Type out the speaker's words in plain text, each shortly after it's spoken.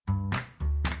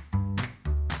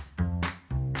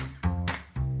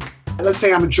Let's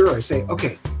say I'm a juror. I say,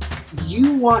 okay,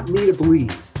 you want me to believe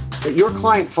that your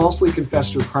client falsely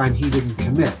confessed to a crime he didn't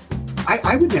commit.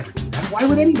 I would never do that. Why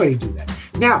would anybody do that?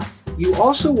 Now, you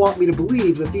also want me to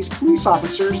believe that these police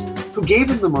officers who gave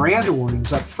him the Miranda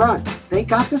warnings up front, they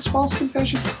got this false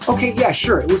confession? Okay, yeah,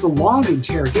 sure, it was a long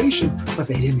interrogation, but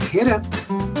they didn't hit him.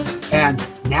 And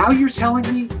now you're telling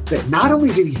me that not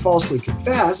only did he falsely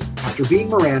confess after being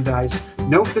Mirandized,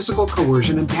 no physical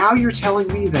coercion, and now you're telling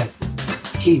me that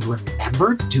he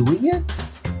remembered doing it?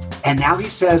 And now he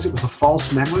says it was a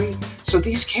false memory? So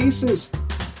these cases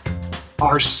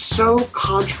are so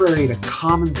contrary to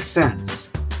common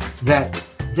sense that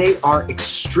they are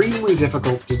extremely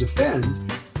difficult to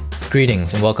defend.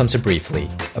 Greetings and welcome to Briefly,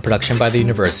 a production by the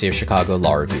University of Chicago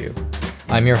Law Review.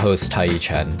 I'm your host, Tai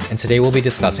Chen, and today we'll be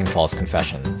discussing false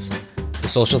confessions, the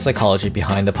social psychology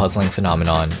behind the puzzling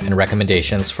phenomenon, and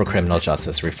recommendations for criminal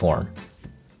justice reform.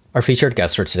 Our featured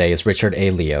guest for today is Richard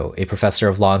A. Leo, a professor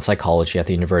of law and psychology at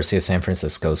the University of San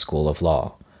Francisco School of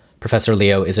Law. Professor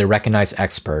Leo is a recognized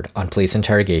expert on police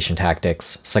interrogation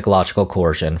tactics, psychological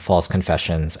coercion, false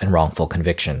confessions, and wrongful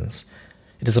convictions.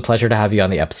 It is a pleasure to have you on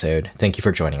the episode. Thank you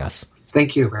for joining us.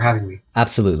 Thank you for having me.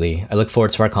 Absolutely. I look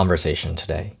forward to our conversation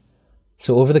today.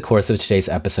 So over the course of today's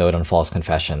episode on false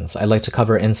confessions, I'd like to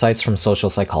cover insights from social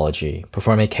psychology,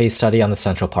 perform a case study on the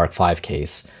Central Park 5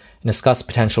 case, and discuss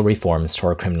potential reforms to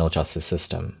our criminal justice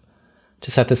system.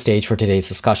 To set the stage for today's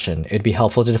discussion, it would be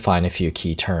helpful to define a few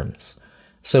key terms.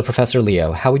 So, Professor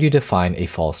Leo, how would you define a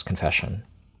false confession?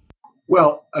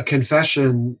 Well, a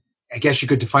confession, I guess you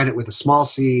could define it with a small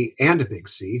c and a big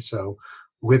C. So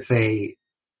with a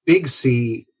big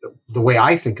C, the way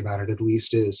I think about it at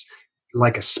least is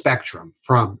like a spectrum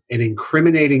from an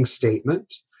incriminating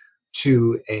statement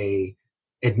to a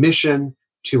admission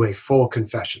to a full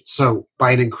confession. So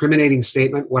by an incriminating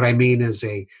statement, what I mean is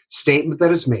a statement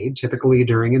that is made, typically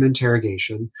during an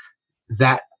interrogation,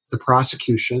 that the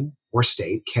prosecution or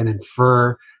state can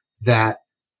infer that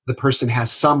the person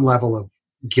has some level of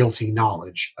guilty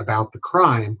knowledge about the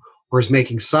crime or is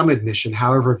making some admission,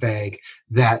 however vague,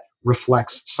 that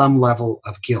reflects some level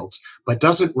of guilt, but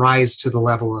doesn't rise to the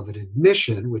level of an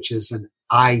admission, which is an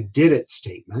I did it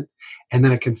statement. And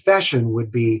then a confession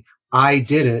would be I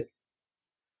did it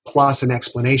plus an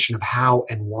explanation of how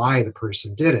and why the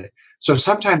person did it. So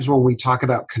sometimes when we talk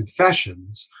about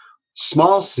confessions,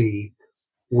 small c,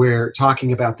 we're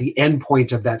talking about the end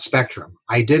point of that spectrum.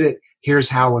 I did it, here's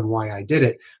how and why I did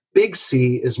it. Big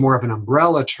C is more of an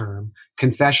umbrella term.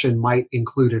 Confession might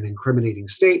include an incriminating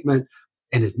statement,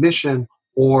 an admission,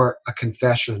 or a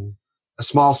confession, a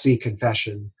small c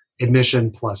confession, admission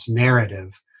plus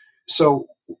narrative. So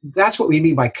that's what we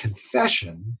mean by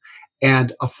confession.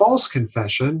 And a false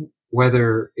confession,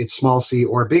 whether it's small c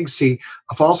or big C,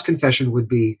 a false confession would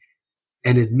be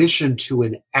an admission to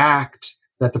an act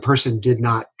that the person did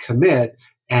not commit,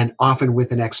 and often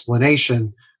with an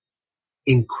explanation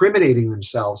incriminating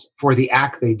themselves for the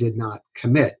act they did not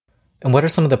commit. And what are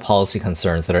some of the policy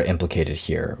concerns that are implicated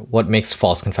here? What makes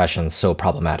false confessions so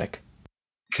problematic?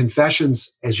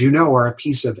 Confessions, as you know, are a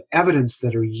piece of evidence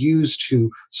that are used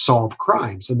to solve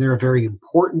crimes, and they're a very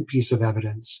important piece of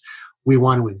evidence. We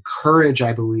want to encourage,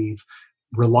 I believe,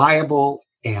 reliable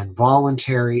and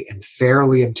voluntary and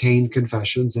fairly obtained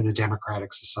confessions in a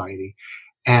democratic society.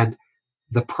 And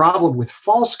the problem with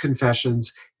false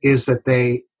confessions is that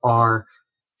they are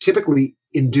typically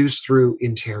induced through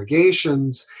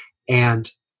interrogations,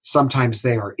 and sometimes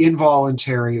they are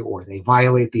involuntary or they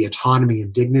violate the autonomy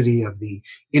and dignity of the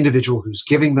individual who's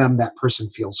giving them. That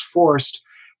person feels forced.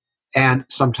 And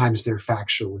sometimes they're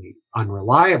factually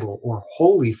unreliable or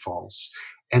wholly false.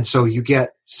 And so you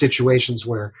get situations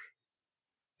where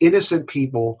innocent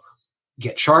people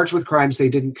get charged with crimes they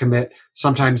didn't commit.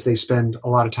 Sometimes they spend a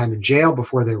lot of time in jail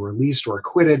before they're released or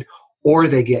acquitted, or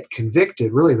they get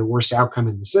convicted, really the worst outcome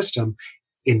in the system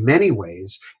in many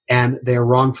ways, and they're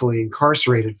wrongfully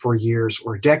incarcerated for years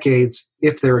or decades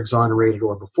if they're exonerated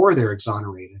or before they're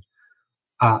exonerated.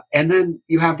 And then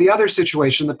you have the other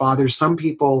situation that bothers some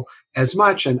people as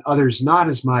much and others not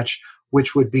as much,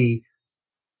 which would be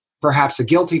perhaps a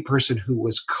guilty person who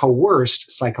was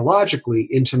coerced psychologically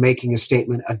into making a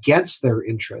statement against their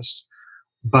interest,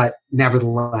 but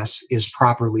nevertheless is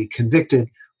properly convicted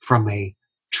from a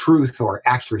truth or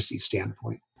accuracy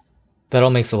standpoint. That all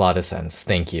makes a lot of sense.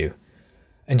 Thank you.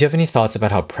 And do you have any thoughts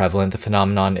about how prevalent the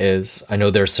phenomenon is? I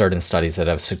know there are certain studies that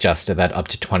have suggested that up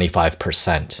to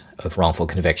 25% of wrongful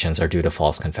convictions are due to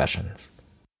false confessions.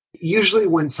 Usually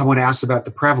when someone asks about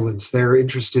the prevalence, they're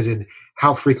interested in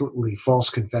how frequently false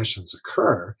confessions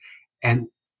occur. And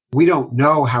we don't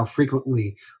know how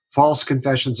frequently false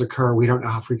confessions occur. We don't know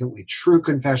how frequently true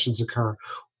confessions occur.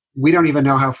 we don't even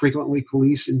know how frequently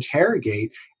police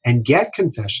interrogate and get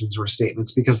confessions or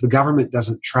statements because the government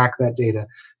doesn't track that data.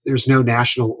 There's no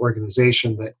national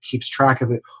organization that keeps track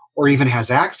of it or even has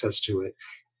access to it.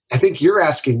 I think you're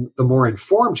asking the more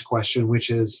informed question, which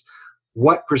is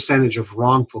what percentage of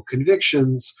wrongful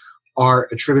convictions are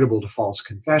attributable to false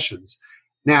confessions?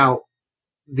 Now,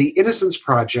 the Innocence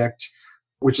Project,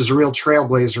 which is a real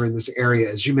trailblazer in this area,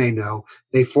 as you may know,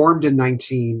 they formed in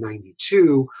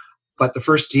 1992, but the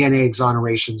first DNA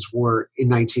exonerations were in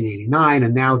 1989,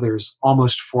 and now there's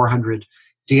almost 400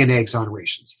 DNA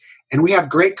exonerations. And we have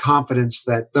great confidence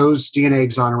that those DNA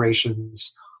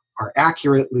exonerations are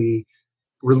accurately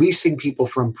releasing people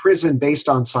from prison based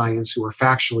on science who are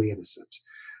factually innocent.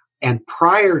 And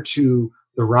prior to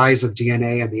the rise of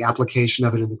DNA and the application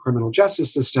of it in the criminal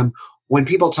justice system, when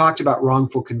people talked about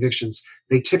wrongful convictions,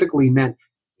 they typically meant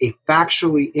a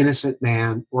factually innocent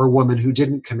man or woman who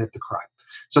didn't commit the crime.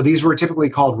 So these were typically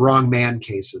called wrong man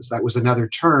cases. That was another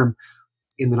term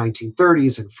in the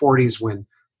 1930s and 40s when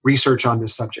research on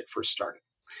this subject first started.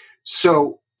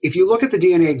 So if you look at the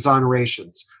DNA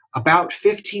exonerations, about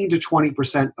 15 to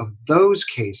 20% of those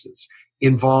cases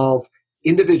involve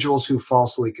individuals who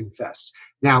falsely confessed.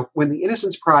 Now, when the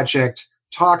Innocence Project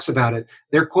talks about it,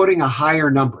 they're quoting a higher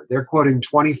number. They're quoting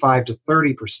 25 to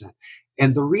 30%.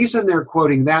 And the reason they're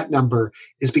quoting that number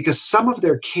is because some of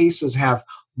their cases have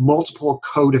multiple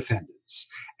co-defendants.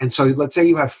 And so let's say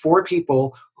you have 4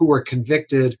 people who were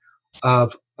convicted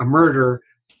of a murder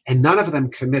and none of them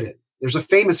committed. There's a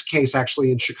famous case actually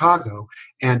in Chicago,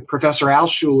 and Professor Al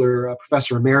Schuler, a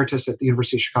professor emeritus at the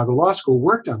University of Chicago Law School,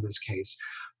 worked on this case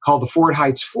called the Ford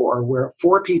Heights Four, where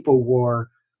 4 people were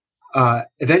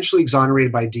eventually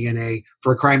exonerated by DNA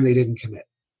for a crime they didn't commit.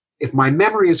 If my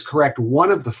memory is correct,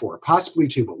 one of the 4, possibly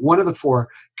 2, but one of the 4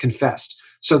 confessed.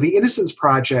 So the Innocence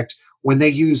Project, when they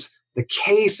use the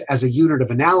case as a unit of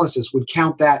analysis, would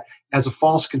count that as a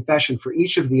false confession for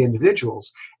each of the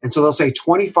individuals. And so they'll say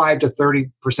 25 to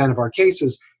 30% of our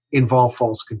cases involve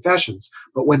false confessions.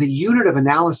 But when the unit of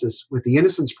analysis with the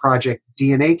Innocence Project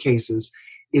DNA cases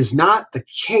is not the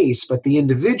case, but the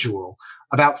individual,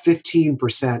 about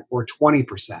 15% or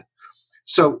 20%.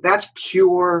 So that's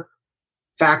pure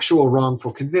factual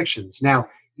wrongful convictions. Now,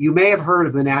 you may have heard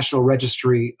of the National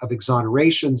Registry of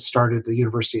Exonerations, started at the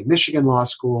University of Michigan Law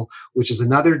School, which is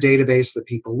another database that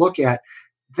people look at.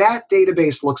 That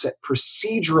database looks at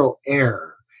procedural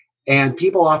error, and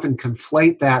people often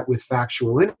conflate that with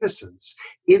factual innocence.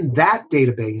 In that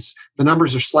database, the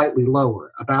numbers are slightly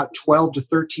lower. About 12 to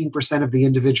 13% of the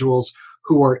individuals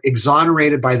who are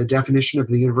exonerated by the definition of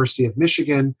the University of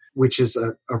Michigan, which is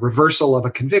a reversal of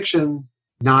a conviction,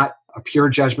 not a pure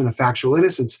judgment of factual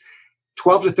innocence,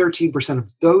 12 to 13%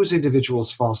 of those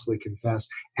individuals falsely confess,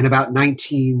 and about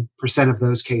 19% of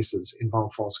those cases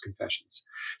involve false confessions.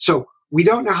 So we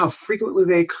don't know how frequently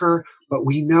they occur, but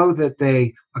we know that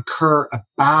they occur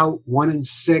about 1 in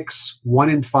 6, 1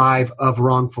 in 5 of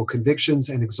wrongful convictions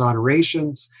and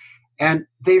exonerations. And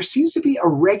there seems to be a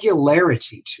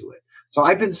regularity to it. So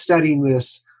I've been studying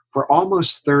this for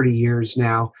almost 30 years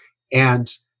now,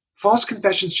 and false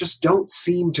confessions just don't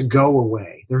seem to go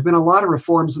away. There have been a lot of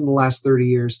reforms in the last 30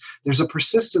 years. There's a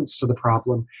persistence to the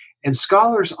problem, and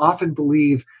scholars often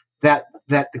believe that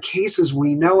the cases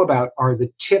we know about are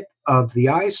the tip of the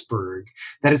iceberg,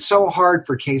 that it's so hard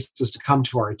for cases to come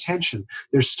to our attention.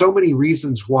 There's so many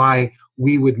reasons why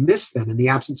we would miss them in the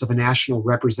absence of a national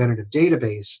representative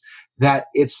database, that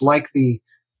it's like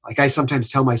I sometimes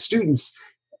tell my students,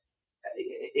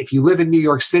 if you live in New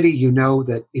York City, you know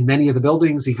that in many of the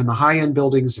buildings, even the high-end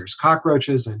buildings, there's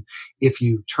cockroaches. And if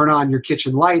you turn on your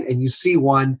kitchen light and you see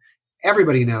one,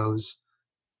 everybody knows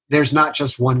there's not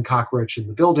just one cockroach in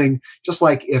the building. Just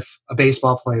like if a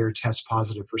baseball player tests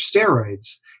positive for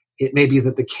steroids, it may be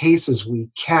that the cases we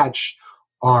catch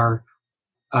are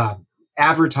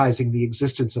advertising the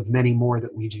existence of many more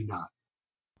that we do not.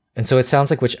 And so it sounds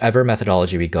like whichever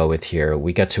methodology we go with here,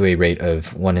 we get to a rate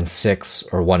of 1 in 6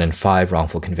 or 1 in 5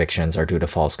 wrongful convictions are due to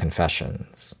false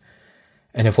confessions.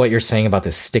 And if what you're saying about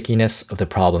the stickiness of the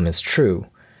problem is true,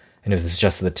 and if it's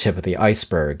just the tip of the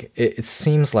iceberg, it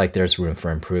seems like there's room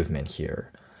for improvement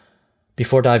here.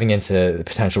 Before diving into the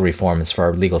potential reforms for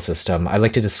our legal system, I'd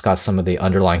like to discuss some of the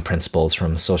underlying principles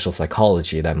from social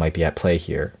psychology that might be at play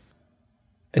here.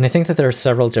 And I think that there are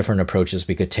several different approaches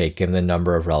we could take given the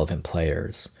number of relevant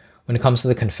players. When it comes to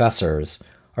the confessors,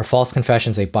 are false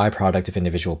confessions a byproduct of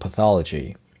individual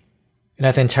pathology? And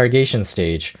at the interrogation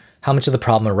stage, how much of the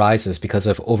problem arises because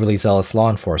of overly zealous law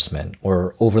enforcement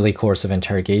or overly coercive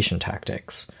interrogation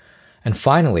tactics? And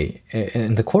finally,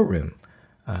 in the courtroom,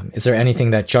 is there anything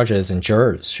that judges and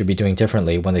jurors should be doing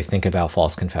differently when they think about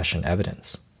false confession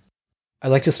evidence? I'd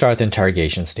like to start at the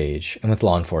interrogation stage and with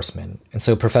law enforcement. And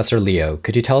so, Professor Leo,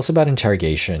 could you tell us about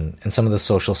interrogation and some of the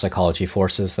social psychology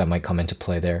forces that might come into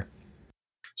play there?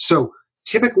 So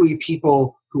typically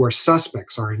people who are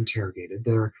suspects are interrogated.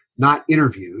 They're not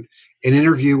interviewed. An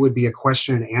interview would be a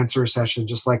question and answer session,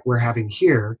 just like we're having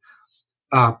here.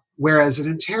 Whereas an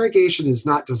interrogation is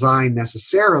not designed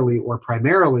necessarily or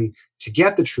primarily to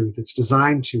get the truth. It's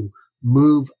designed to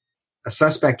move a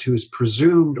suspect who is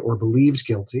presumed or believed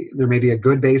guilty. There may be a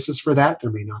good basis for that.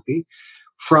 There may not be.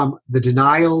 From the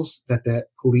denials that the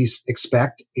police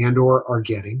expect and or are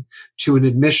getting to an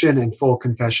admission and full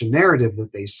confession narrative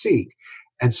that they seek.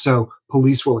 And so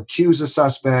police will accuse a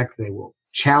suspect. They will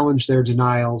challenge their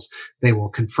denials. They will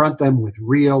confront them with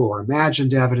real or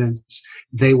imagined evidence.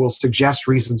 They will suggest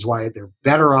reasons why they're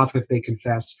better off if they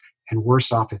confess and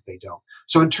worse off if they don't.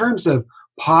 So in terms of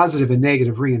positive and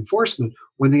negative reinforcement,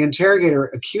 when the interrogator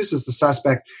accuses the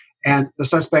suspect and the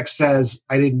suspect says,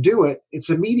 I didn't do it, it's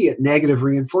immediate negative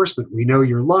reinforcement. We know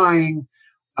you're lying.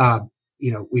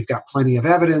 We've got plenty of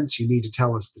evidence. You need to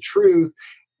tell us the truth.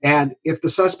 And if the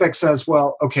suspect says,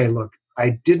 well, okay, look,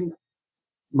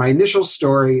 my initial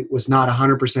story was not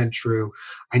 100% true.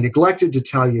 I neglected to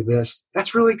tell you this.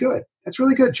 That's really good. That's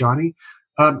really good, Johnny.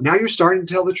 Now you're starting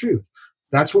to tell the truth.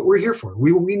 That's what we're here for.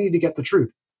 We need to get the truth.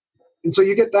 And so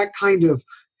you get that kind of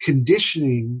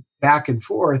conditioning back and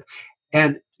forth.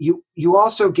 And you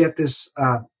also get this,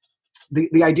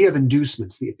 the idea of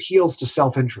inducements, the appeals to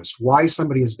self-interest, why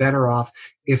somebody is better off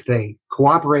if they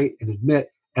cooperate and admit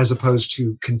as opposed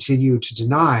to continue to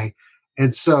deny.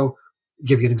 And so,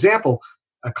 give you an example,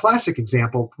 a classic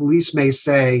example, police may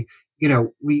say,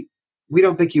 we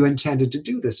don't think you intended to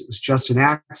do this. It was just an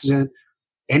accident.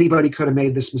 Anybody could have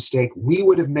made this mistake. We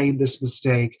would have made this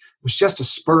mistake. It was just a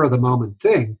spur of the moment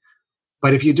thing.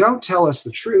 But if you don't tell us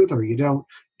the truth or you don't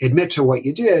admit to what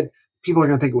you did, people are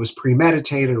going to think it was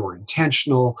premeditated or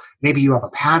intentional. Maybe you have a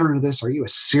pattern of this. Are you a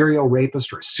serial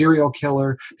rapist or a serial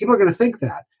killer? People are going to think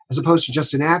that as opposed to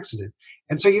just an accident.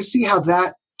 And so you see how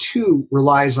that too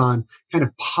relies on kind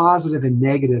of positive and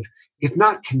negative, if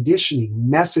not conditioning,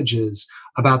 messages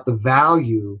about the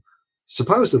value,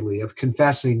 supposedly, of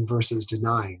confessing versus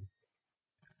denying.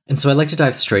 And so I'd like to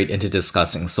dive straight into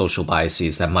discussing social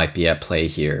biases that might be at play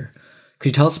here. Could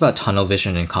you tell us about tunnel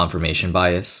vision and confirmation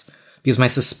bias? Because my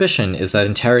suspicion is that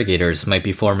interrogators might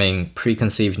be forming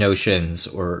preconceived notions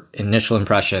or initial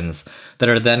impressions that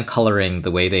are then coloring the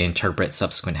way they interpret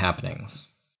subsequent happenings.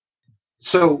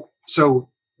 So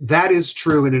that is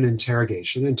true in an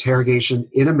interrogation. Interrogation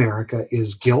in America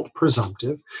is guilt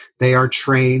presumptive. They are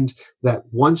trained that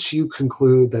once you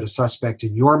conclude that a suspect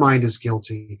in your mind is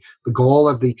guilty, the goal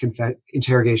of the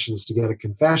interrogation is to get a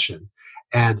confession.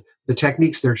 And the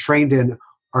techniques they're trained in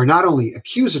are not only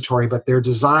accusatory, but they're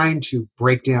designed to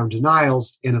break down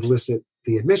denials and elicit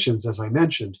the admissions, as I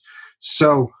mentioned.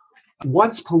 So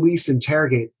once police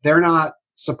interrogate, they're not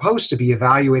supposed to be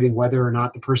evaluating whether or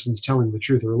not the person's telling the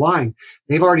truth or lying.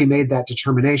 They've already made that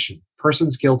determination.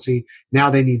 Person's guilty. Now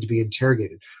they need to be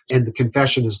interrogated. And the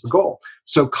confession is the goal.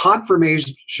 So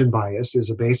confirmation bias is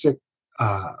a basic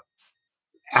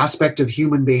aspect of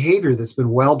human behavior that's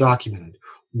been well documented.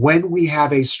 When we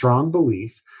have a strong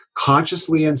belief,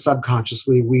 consciously and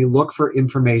subconsciously, we look for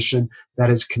information that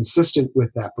is consistent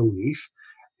with that belief.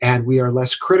 And we are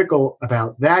less critical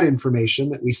about that information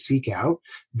that we seek out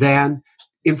than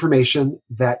information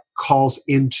that calls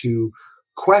into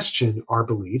question our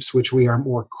beliefs, which we are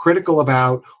more critical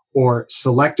about or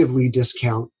selectively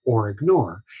discount or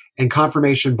ignore. And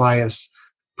confirmation bias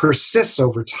persists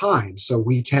over time. So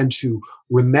we tend to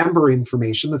remember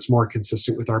information that's more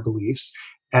consistent with our beliefs,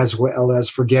 as well as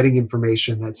forgetting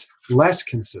information that's less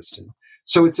consistent.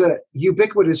 So it's a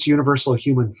ubiquitous universal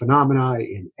human phenomena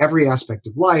in every aspect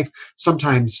of life,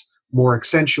 sometimes more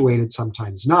accentuated,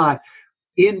 sometimes not.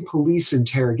 In police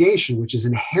interrogation, which is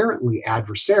inherently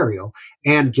adversarial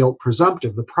and guilt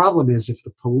presumptive, the problem is if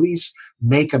the police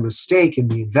make a mistake in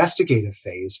the investigative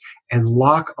phase and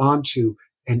lock onto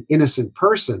an innocent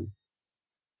person,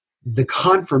 the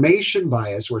confirmation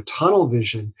bias or tunnel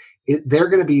vision, they're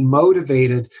going to be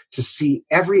motivated to see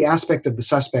every aspect of the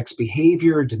suspect's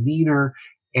behavior, demeanor,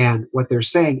 and what they're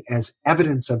saying as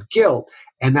evidence of guilt.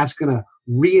 And that's going to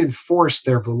reinforce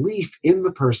their belief in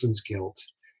the person's guilt.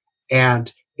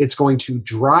 And it's going to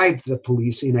drive the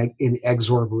police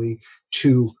inexorably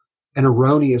to an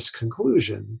erroneous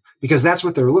conclusion, because that's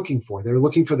what they're looking for. They're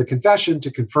looking for the confession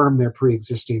to confirm their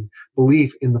pre-existing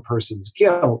belief in the person's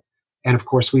guilt. And of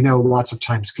course, we know lots of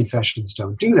times confessions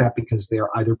don't do that because they are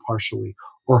either partially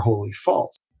or wholly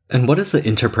false. And what is the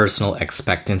interpersonal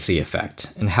expectancy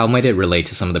effect, and how might it relate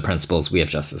to some of the principles we have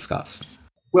just discussed?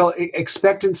 Well,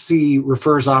 expectancy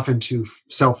refers often to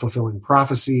self-fulfilling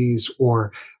prophecies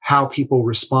or how people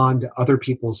respond to other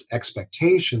people's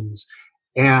expectations.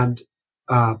 And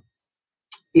uh,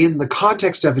 in the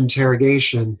context of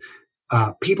interrogation,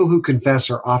 people who confess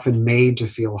are often made to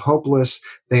feel hopeless.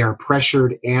 They are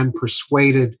pressured and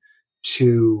persuaded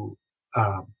to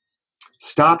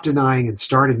stop denying and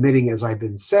start admitting, as I've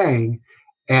been saying.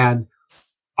 And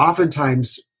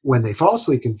oftentimes, when they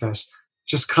falsely confess,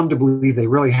 just come to believe they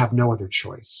really have no other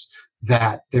choice,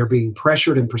 that they're being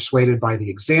pressured and persuaded by the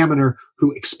examiner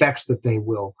who expects that they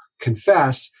will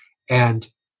confess, and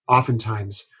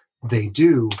oftentimes they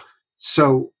do.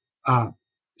 So,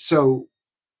 so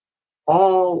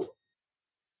all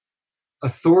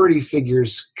authority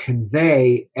figures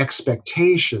convey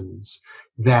expectations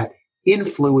that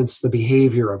influence the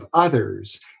behavior of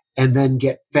others and then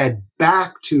get fed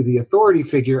back to the authority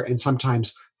figure and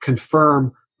sometimes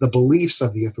confirm the beliefs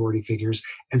of the authority figures.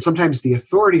 And sometimes the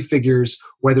authority figures,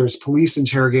 whether it's police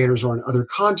interrogators or in other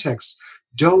contexts,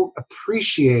 don't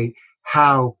appreciate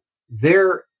how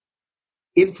their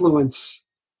influence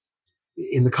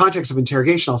in the context of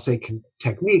interrogation, I'll say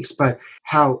techniques, but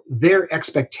how their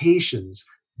expectations,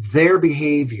 their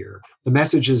behavior, the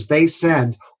messages they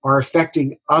send are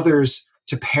affecting others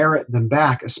to parrot them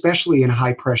back, especially in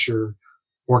high pressure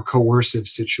or coercive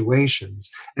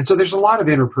situations. And so there's a lot of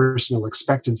interpersonal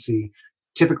expectancy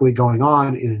typically going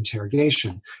on in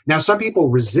interrogation. Now, some people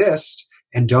resist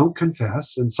and don't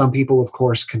confess, and some people, of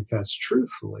course, confess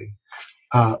truthfully.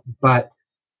 But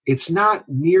it's not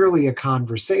merely a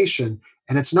conversation,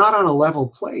 and it's not on a level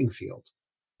playing field.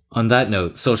 On that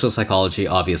note, social psychology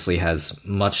obviously has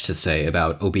much to say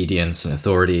about obedience and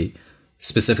authority.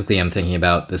 Specifically, I'm thinking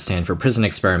about the Stanford Prison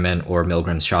Experiment or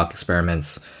Milgram's shock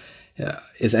experiments.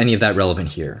 Is any of that relevant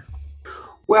here?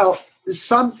 Well,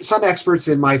 some experts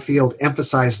in my field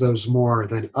emphasize those more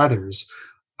than others.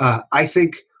 I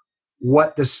think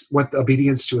what the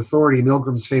obedience to authority,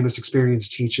 Milgram's famous experience,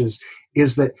 teaches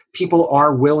is that people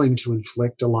are willing to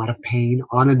inflict a lot of pain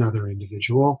on another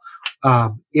individual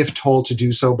if told to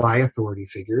do so by authority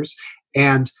figures.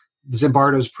 And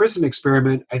Zimbardo's prison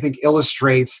experiment, I think,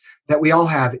 illustrates that we all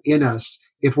have in us,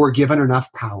 if we're given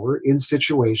enough power in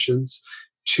situations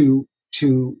to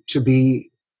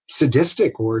be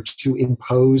sadistic or to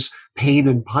impose pain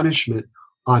and punishment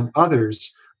on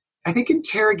others. I think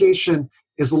interrogation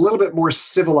is a little bit more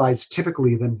civilized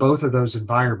typically than both of those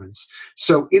environments.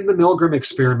 So in the Milgram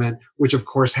experiment, which of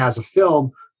course has a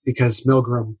film, because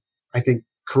Milgram, I think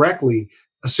correctly,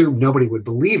 assumed nobody would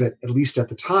believe it, at least at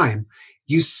the time,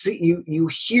 you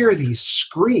hear these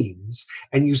screams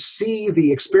and you see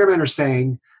the experimenter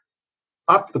saying,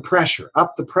 up the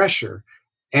pressure.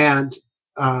 And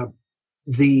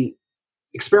the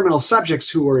experimental subjects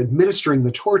who are administering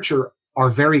the torture are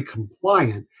very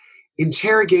compliant.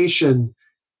 Interrogation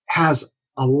has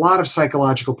a lot of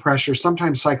psychological pressure,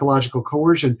 sometimes psychological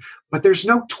coercion, but there's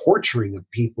no torturing of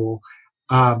people.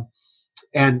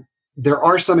 And there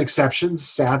are some exceptions.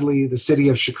 Sadly, the city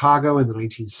of Chicago in the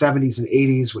 1970s and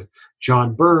 80s with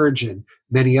John Burge and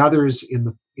many others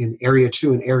in Area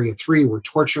 2 and Area 3 were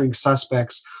torturing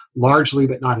suspects, largely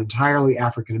but not entirely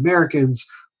African Americans,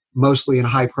 mostly in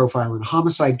high profile and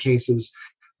homicide cases.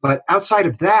 But outside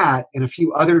of that and a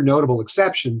few other notable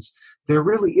exceptions, there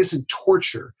really isn't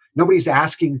torture. Nobody's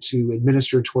asking to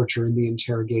administer torture in the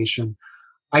interrogation.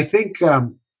 I think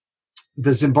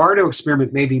the Zimbardo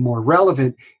experiment may be more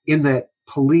relevant in that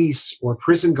police or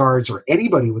prison guards or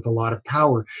anybody with a lot of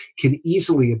power can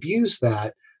easily abuse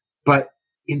that, but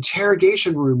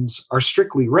interrogation rooms are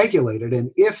strictly regulated.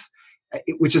 And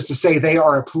which is to say they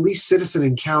are a police-citizen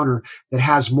encounter that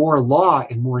has more law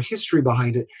and more history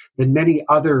behind it than many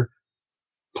other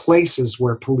places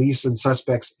where police and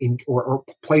suspects or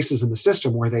places in the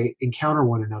system where they encounter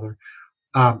one another.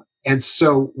 And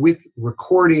so with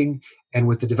recording and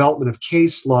with the development of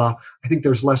case law, I think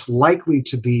there's less likely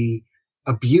to be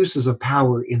abuses of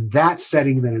power in that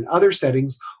setting than in other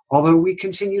settings, although we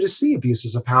continue to see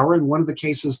abuses of power. And one of the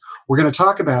cases we're going to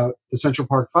talk about, the Central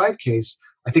Park 5 case,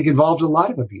 I think involved a lot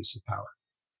of abuse of power.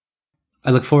 I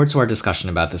look forward to our discussion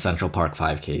about the Central Park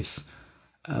 5 case.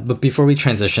 But before we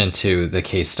transition to the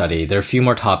case study, there are a few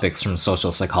more topics from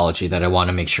social psychology that I want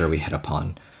to make sure we hit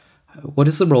upon. What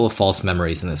is the role of false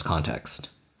memories in this context?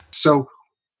 So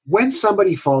when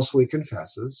somebody falsely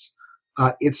confesses,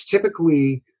 it's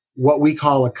typically what we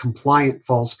call a compliant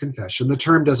false confession. The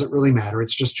term doesn't really matter.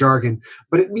 It's just jargon.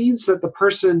 But it means that the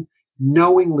person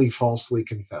knowingly falsely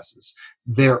confesses.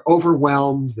 They're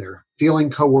overwhelmed. They're feeling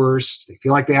coerced. They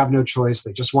feel like they have no choice.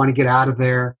 They just want to get out of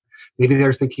there. Maybe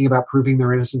they're thinking about proving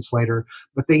their innocence later,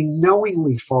 but they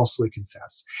knowingly falsely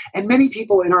confess. And many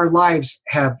people in our lives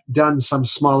have done some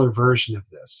smaller version of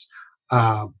this.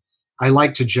 I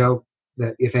like to joke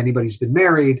that if anybody's been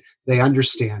married, they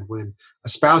understand when a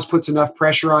spouse puts enough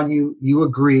pressure on you, you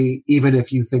agree, even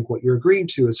if you think what you're agreeing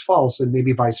to is false, and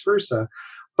maybe vice versa.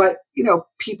 But,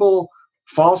 people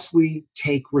falsely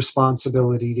take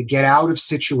responsibility to get out of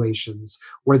situations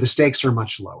where the stakes are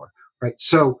much lower, right?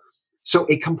 So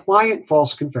a compliant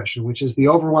false confession, which is the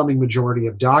overwhelming majority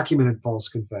of documented false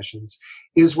confessions,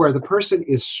 is where the person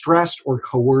is stressed or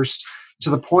coerced to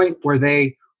the point where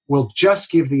they will just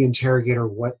give the interrogator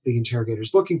what the interrogator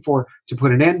is looking for to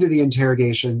put an end to the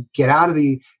interrogation, get out of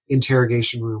the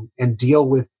interrogation room, and deal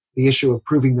with the issue of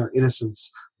proving their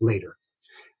innocence later.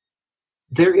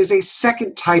 There is a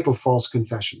second type of false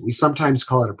confession. We sometimes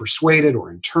call it a persuaded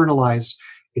or internalized.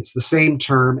 It's the same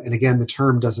term, and again, the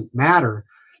term doesn't matter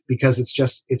because it's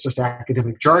just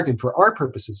academic jargon for our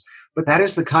purposes. But that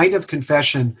is the kind of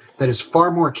confession that is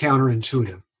far more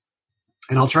counterintuitive.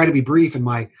 And I'll try to be brief in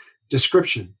my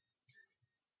description.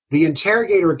 The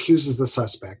interrogator accuses the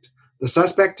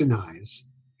suspect denies.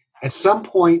 At some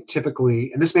point,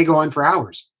 typically, and this may go on for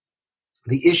hours,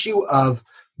 the issue of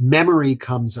memory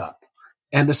comes up.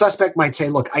 And the suspect might say,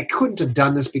 look, I couldn't have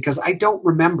done this because I don't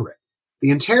remember it. The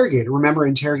interrogator, remember,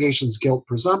 interrogation's guilt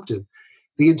presumptive.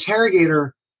 The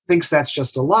interrogator thinks that's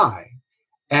just a lie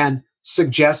and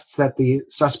suggests that the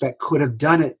suspect could have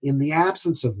done it in the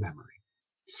absence of memory.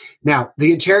 Now,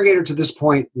 the interrogator to this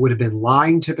point would have been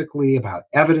lying typically about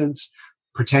evidence,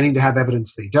 pretending to have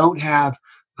evidence they don't have,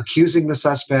 accusing the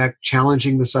suspect,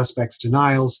 challenging the suspect's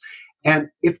denials. And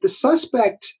if the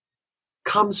suspect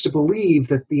comes to believe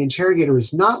that the interrogator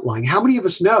is not lying, how many of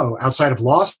us know outside of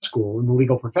law school in the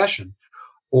legal profession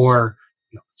or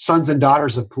sons and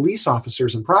daughters of police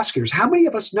officers and prosecutors, how many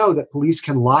of us know that police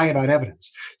can lie about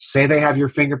evidence? Say they have your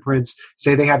fingerprints,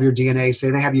 say they have your DNA,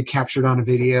 say they have you captured on a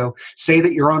video, say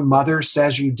that your own mother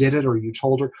says you did it or you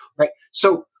told her, right?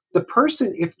 So the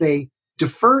person, if they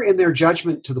defer in their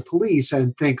judgment to the police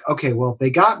and think, okay, well, they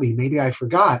got me, maybe I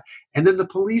forgot, and then the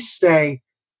police say,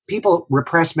 people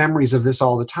repress memories of this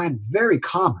all the time, very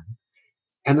common.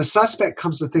 And the suspect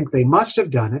comes to think they must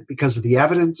have done it because of the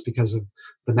evidence, because of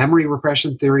the memory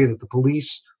repression theory that the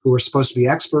police, who are supposed to be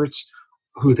experts,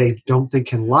 who they don't think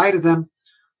can lie to them,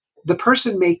 the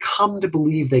person may come to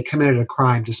believe they committed a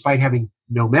crime despite having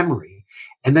no memory.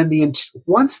 And then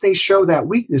once they show that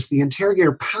weakness, the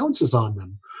interrogator pounces on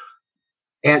them.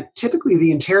 And typically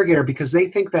the interrogator, because they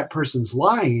think that person's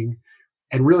lying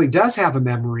and really does have a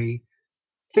memory,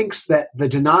 thinks that the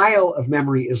denial of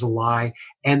memory is a lie,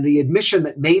 and the admission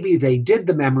that maybe they did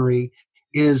the memory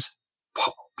is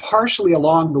partially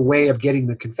along the way of getting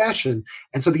the confession.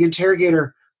 And so the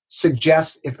interrogator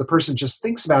suggests if the person just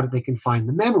thinks about it, they can find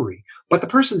the memory. But the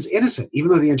person's innocent, even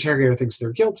though the interrogator thinks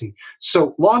they're guilty.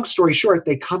 So long story short,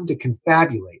 they come to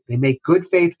confabulate. They make good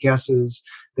faith guesses.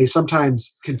 They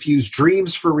sometimes confuse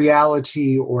dreams for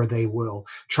reality, or they will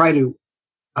try to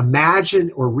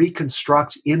imagine or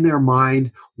reconstruct in their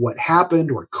mind what happened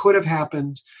or could have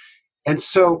happened. And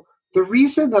so the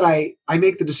reason that I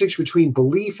make the distinction between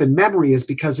belief and memory is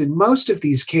because in most of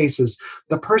these cases,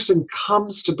 the person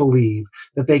comes to believe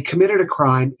that they committed a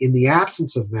crime in the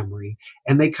absence of memory,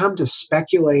 and they come to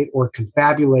speculate or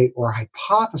confabulate or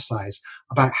hypothesize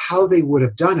about how they would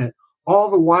have done it,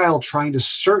 all the while trying to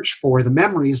search for the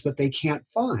memories that they can't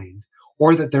find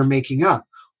or that they're making up.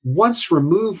 Once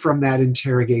removed from that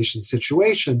interrogation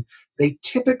situation, they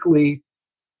typically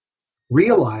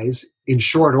realize in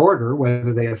short order,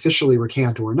 whether they officially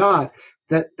recant or not,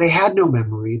 that they had no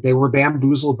memory, they were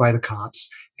bamboozled by the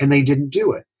cops, and they didn't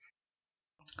do it.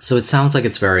 So it sounds like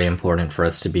it's very important for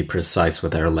us to be precise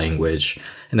with our language,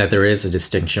 and that there is a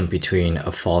distinction between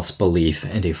a false belief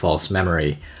and a false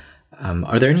memory.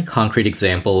 Are there any concrete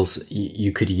examples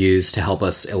you could use to help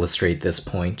us illustrate this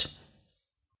point?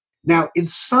 Now, in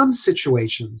some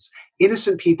situations,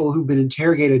 innocent people who've been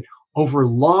interrogated over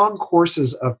long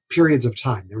courses of periods of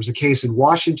time. There was a case in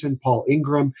Washington, Paul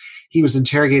Ingram. He was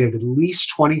interrogated at least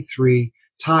 23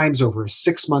 times over a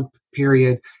 6-month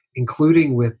period,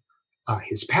 including with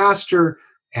his pastor,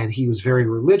 and he was very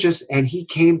religious, and he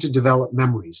came to develop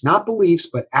memories, not beliefs,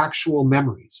 but actual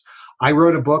memories. I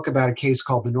wrote a book about a case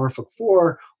called the Norfolk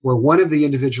Four, where one of the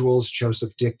individuals,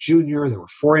 Joseph Dick Jr., there were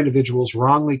 4 individuals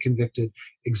wrongly convicted,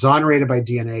 exonerated by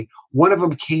DNA. One of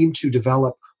them came to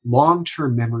develop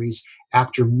long-term memories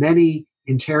after many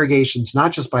interrogations,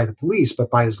 not just by the police, but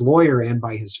by his lawyer and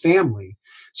by his family.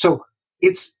 So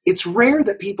it's rare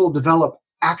that people develop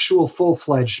actual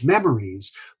full-fledged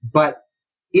memories, but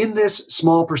in this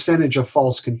small percentage of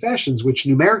false confessions, which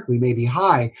numerically may be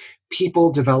high,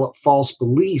 people develop false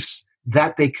beliefs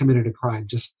that they committed a crime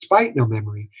despite no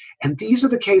memory. And these are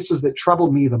the cases that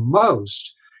trouble me the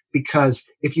most, because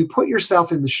if you put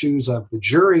yourself in the shoes of the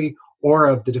jury or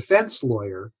of the defense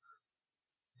lawyer,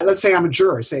 let's say I'm a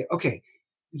juror, say, okay,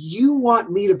 you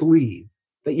want me to believe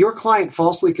that your client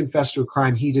falsely confessed to a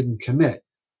crime he didn't commit.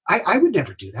 I would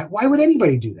never do that. Why would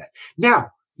anybody do that?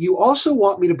 Now, you also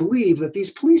want me to believe that these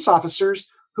police officers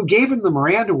who gave him the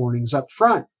Miranda warnings up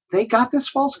front, they got this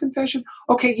false confession?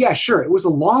 Okay, yeah, sure, it was a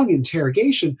long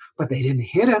interrogation, but they didn't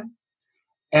hit him.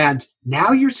 And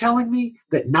now you're telling me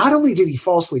that not only did he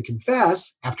falsely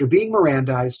confess after being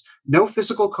Mirandized, no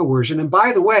physical coercion, and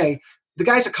by the way, the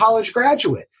guy's a college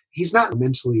graduate. He's not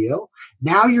mentally ill.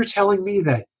 Now you're telling me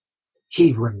that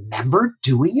he remembered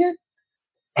doing it?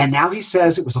 And now he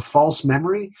says it was a false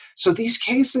memory? So these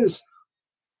cases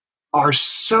are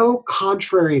so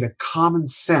contrary to common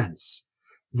sense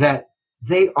that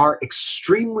they are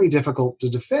extremely difficult to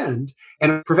defend.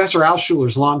 And Professor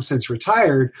Altshuler's long since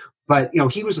retired, but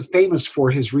he was famous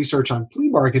for his research on plea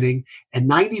bargaining, and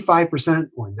 95%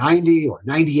 or 90 or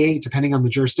 98, depending on the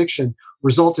jurisdiction,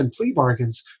 result in plea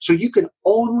bargains. So you can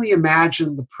only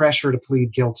imagine the pressure to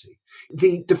plead guilty.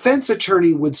 The defense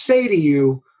attorney would say to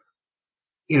you,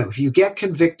 if you get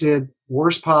convicted,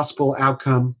 worst possible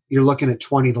outcome, you're looking at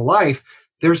 20 to life.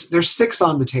 There's 6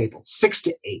 on the table, 6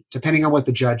 to 8, depending on what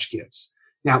the judge gives.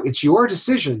 Now, it's your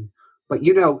decision, but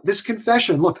this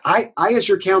confession, look, I as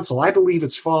your counsel, I believe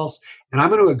it's false, and I'm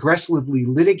going to aggressively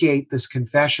litigate this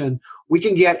confession. We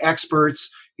can get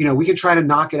experts, we can try to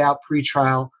knock it out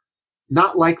pre-trial.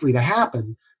 Not likely to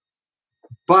happen.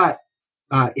 But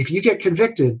if you get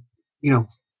convicted,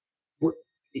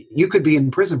 you could be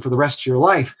in prison for the rest of your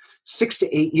life, 6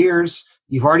 to 8 years.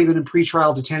 You've already been in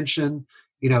pretrial detention.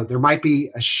 There might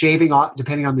be a shaving off,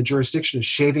 depending on the jurisdiction, a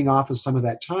shaving off of some of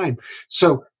that time.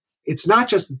 So it's not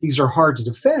just that these are hard to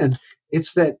defend.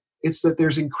 It's that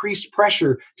there's increased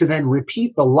pressure to then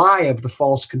repeat the lie of the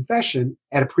false confession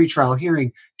at a pretrial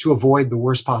hearing to avoid the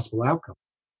worst possible outcome.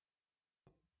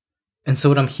 And so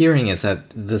what I'm hearing is that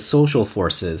the social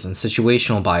forces and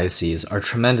situational biases are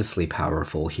tremendously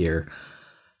powerful here.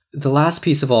 The last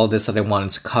piece of all this that I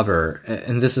wanted to cover,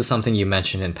 and this is something you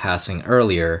mentioned in passing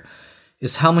earlier,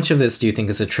 is how much of this do you think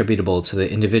is attributable to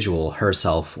the individual,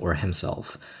 herself or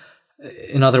himself?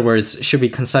 In other words, should we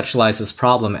conceptualize this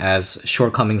problem as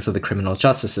shortcomings of the criminal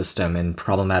justice system and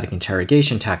problematic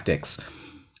interrogation tactics?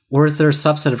 Or is there a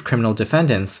subset of criminal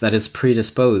defendants that is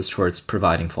predisposed towards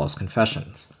providing false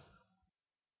confessions?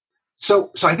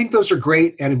 So I think those are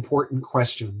great and important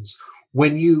questions.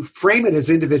 When you frame it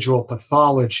as individual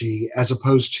pathology as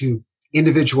opposed to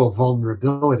individual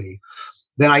vulnerability,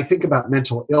 then I think about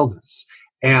mental illness.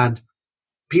 And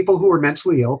people who are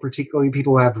mentally ill, particularly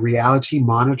people who have reality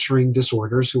monitoring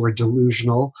disorders, who are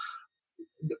delusional,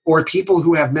 or people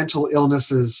who have mental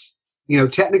illnesses,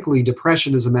 technically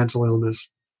depression is a mental illness,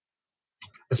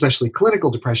 especially clinical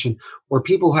depression, or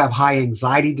people who have high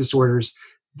anxiety disorders,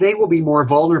 they will be more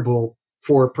vulnerable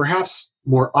for perhaps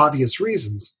more obvious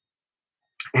reasons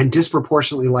and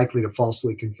disproportionately likely to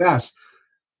falsely confess.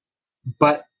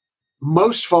 But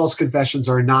most false confessions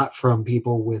are not from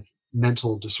people with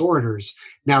mental disorders.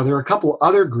 Now, there are a couple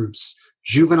other groups,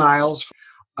 juveniles,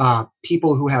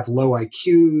 people who have low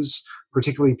IQs,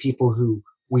 particularly people who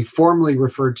we formerly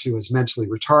referred to as mentally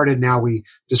retarded. Now we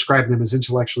describe them as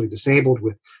intellectually disabled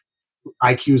with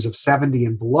IQs of 70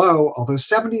 and below, although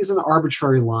 70 is an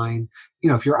arbitrary line.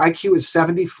 If your IQ is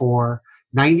 74,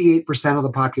 98% of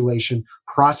the population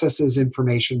processes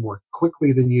information more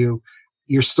quickly than you,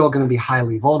 you're still going to be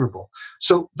highly vulnerable.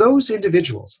 So those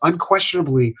individuals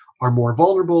unquestionably are more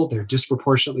vulnerable. They're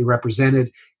disproportionately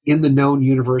represented in the known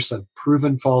universe of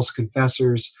proven false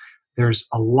confessors. There's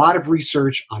a lot of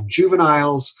research on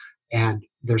juveniles, and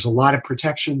there's a lot of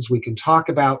protections we can talk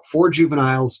about for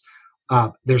juveniles.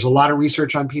 There's a lot of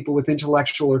research on people with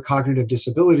intellectual or cognitive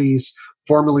disabilities,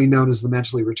 formerly known as the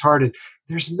mentally retarded.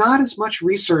 There's not as much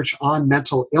research on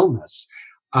mental illness.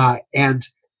 And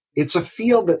it's a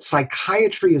field that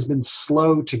psychiatry has been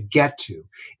slow to get to.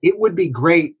 It would be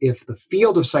great if the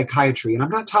field of psychiatry, and I'm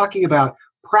not talking about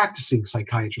practicing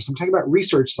psychiatrists, I'm talking about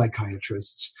research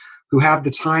psychiatrists who have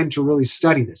the time to really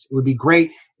study this. It would be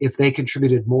great if they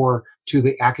contributed more to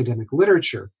the academic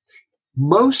literature.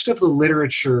 Most of the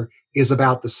literature is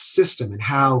about the system and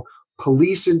how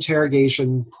police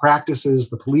interrogation practices,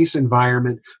 the police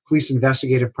environment, police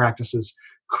investigative practices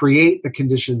create the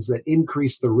conditions that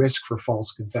increase the risk for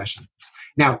false confessions.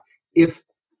 Now, if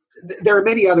there are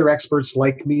many other experts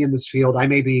like me in this field, I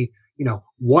may be,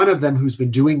 one of them who's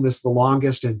been doing this the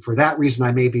longest, and for that reason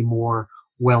I may be more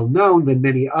well known than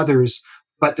many others,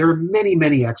 but there are many,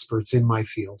 many experts in my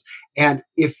field. And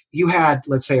if you had,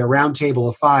 let's say, a round table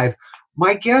of 5,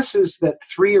 my guess is that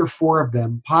 3 or 4 of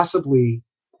them, possibly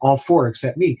all 4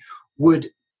 except me, would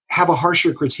have a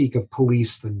harsher critique of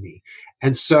police than me.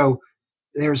 And so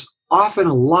there's often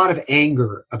a lot of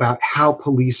anger about how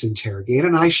police interrogate,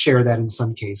 and I share that in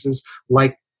some cases,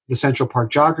 like the Central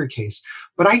Park jogger case.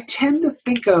 But I tend to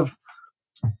think of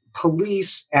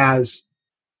police as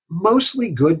mostly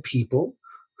good people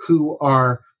who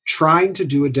are trying to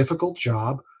do a difficult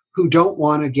job, who don't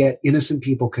want to get innocent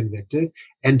people convicted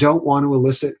and don't want to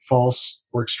elicit false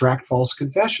or extract false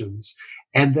confessions.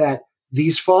 And that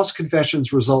these false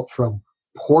confessions result from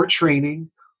poor training,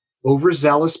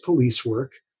 overzealous police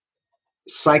work,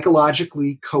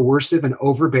 psychologically coercive and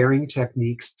overbearing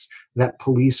techniques that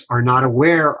police are not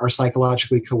aware are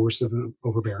psychologically coercive and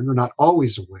overbearing, or not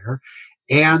always aware,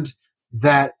 and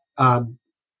that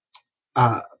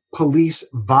police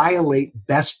violate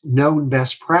best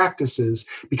practices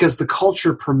because the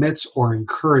culture permits or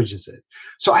encourages it.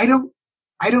 So I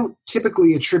don't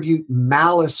typically attribute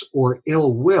malice or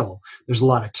ill will. There's a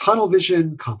lot of tunnel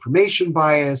vision, confirmation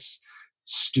bias,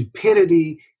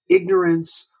 stupidity,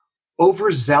 ignorance,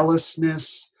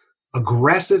 overzealousness,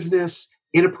 aggressiveness,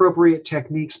 inappropriate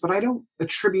techniques, but I don't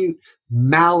attribute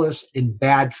malice and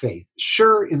bad faith.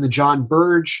 Sure, in the John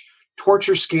Burge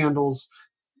torture scandals,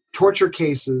 torture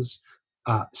cases,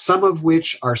 some of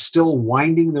which are still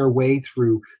winding their way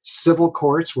through civil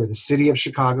courts where the city of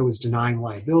Chicago is denying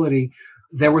liability,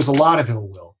 there was a lot of ill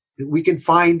will. We can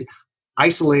find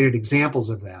isolated examples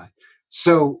of that.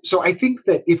 So I think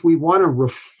that if we want to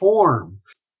reform,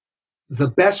 the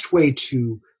best way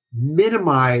to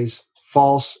minimize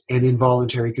false and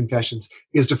involuntary confessions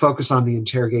is to focus on the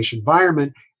interrogation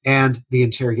environment and the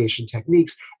interrogation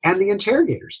techniques and the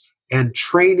interrogators, and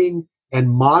training and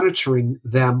monitoring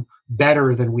them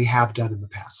better than we have done in the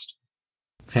past.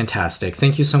 Fantastic.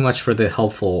 Thank you so much for the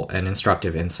helpful and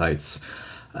instructive insights.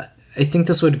 I think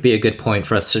this would be a good point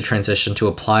for us to transition to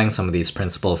applying some of these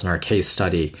principles in our case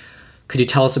study. Could you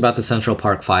tell us about the Central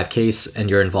Park 5 case and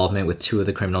your involvement with 2 of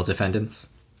the criminal defendants?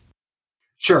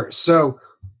 Sure. So,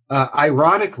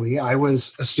 ironically, I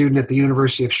was a student at the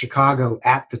University of Chicago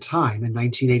at the time in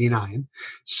 1989.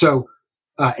 So,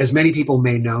 as many people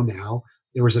may know now,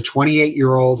 there was a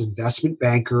 28-year-old investment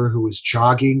banker who was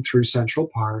jogging through Central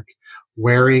Park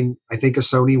wearing, I think, a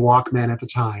Sony Walkman at the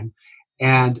time.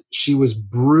 And she was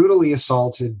brutally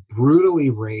assaulted, brutally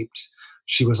raped.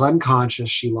 She was unconscious.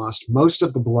 She lost most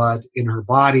of the blood in her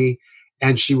body,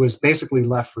 and she was basically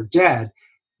left for dead.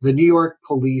 The New York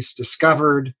police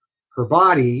discovered her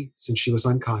body since she was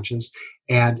unconscious,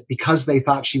 and because they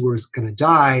thought she was going to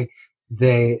die,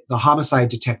 the homicide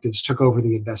detectives took over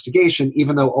the investigation,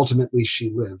 even though ultimately she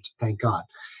lived, thank God.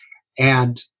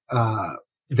 And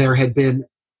there had been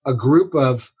a group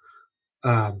of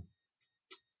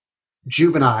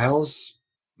juveniles,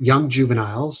 young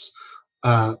juveniles,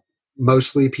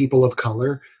 mostly people of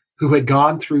color, who had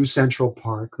gone through Central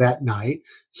Park that night,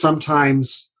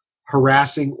 sometimes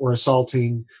harassing or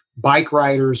assaulting bike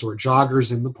riders or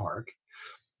joggers in the park.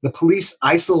 The police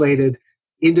isolated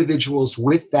individuals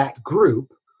with that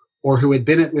group, or who had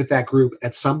been with that group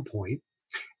at some point,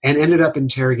 and ended up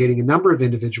interrogating a number of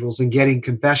individuals and getting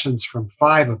confessions from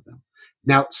 5 of them.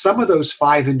 Now, some of those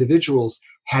 5 individuals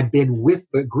had been with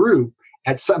the group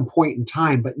at some point in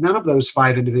time, but none of those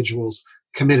 5 individuals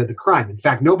committed the crime. In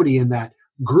fact, nobody in that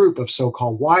group of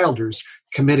so-called wilders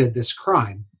committed this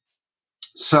crime.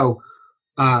 So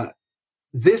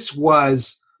this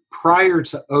was prior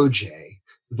to OJ,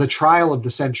 the trial of the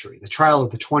century, the trial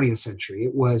of the 20th century.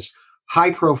 It was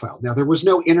high profile. Now, there was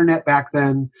no internet back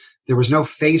then. There was no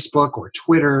Facebook or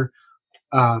Twitter.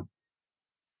 And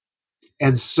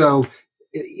so,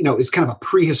 it's kind of a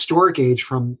prehistoric age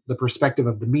from the perspective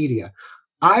of the media.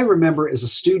 I remember as a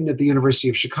student at the University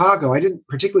of Chicago, I didn't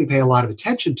particularly pay a lot of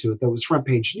attention to it, though it was front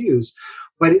page news,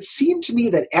 but it seemed to me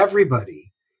that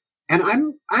everybody, and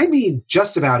I mean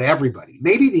just about everybody,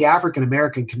 maybe the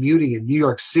African-American community in New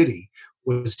York City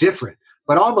was different,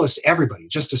 but almost everybody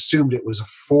just assumed it was a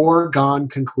foregone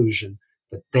conclusion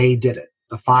that they did it.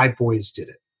 The 5 boys did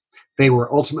it. They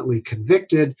were ultimately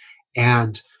convicted,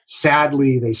 and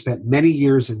sadly, they spent many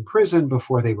years in prison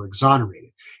before they were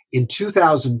exonerated. In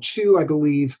 2002, I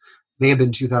believe, may have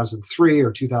been 2003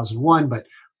 or 2001, but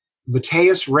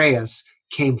Mateus Reyes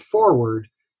came forward.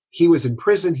 He was in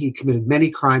prison. He committed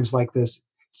many crimes like this,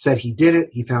 said he did it.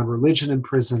 He found religion in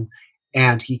prison,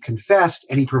 and he confessed,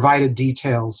 and he provided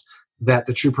details that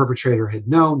the true perpetrator had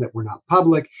known that were not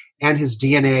public, and his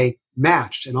DNA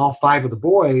matched, and all 5 of the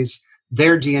boys,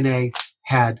 their DNA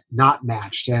had not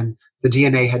matched, and the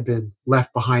DNA had been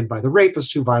left behind by the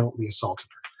rapist who violently assaulted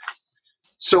her.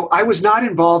 So I was not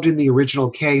involved in the original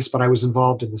case, but I was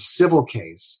involved in the civil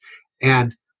case.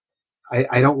 And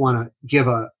I don't want to give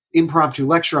an impromptu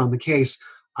lecture on the case.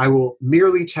 I will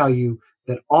merely tell you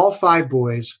that all 5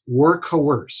 boys were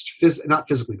coerced, not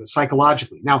physically, but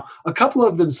psychologically. Now, a couple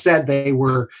of them said they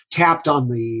were tapped on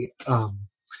the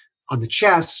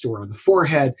chest or on the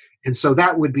forehead, and so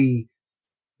that would be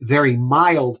very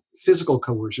mild physical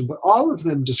coercion. But all of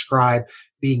them describe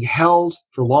being held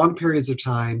for long periods of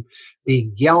time,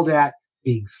 being yelled at,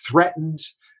 being threatened,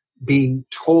 being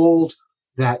told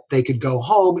that they could go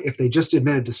home if they just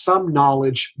admitted to some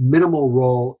knowledge, minimal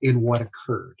role in what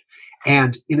occurred.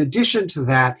 And in addition to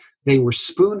that, they were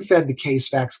spoon-fed the case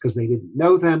facts because they didn't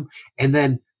know them, and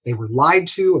then they were lied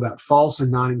to about false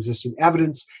and non-existent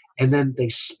evidence, and then they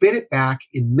spit it back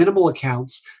in minimal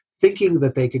accounts, thinking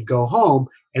that they could go home,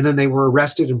 and then they were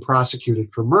arrested and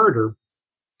prosecuted for murder.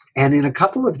 And in a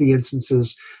couple of the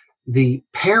instances, the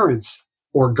parents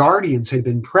or guardians had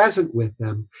been present with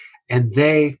them, and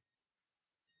they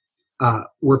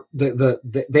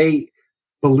they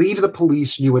believed the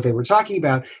police knew what they were talking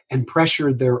about and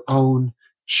pressured their own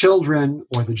children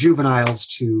or the juveniles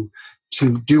to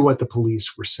do what the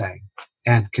police were saying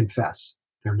and confess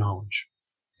their knowledge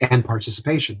and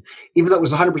participation, even though it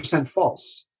was 100%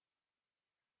 false.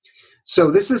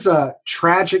 So this is a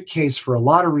tragic case for a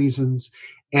lot of reasons.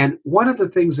 And one of the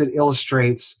things it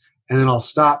illustrates, and then I'll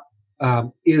stop,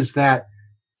 is that,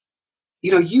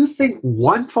 you think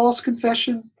one false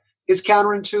confession is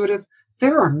counterintuitive.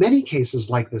 There are many cases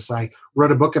like this. I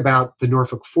wrote a book about the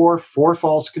Norfolk four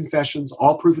false confessions,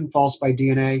 all proven false by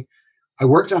DNA. I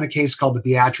worked on a case called the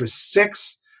Beatrice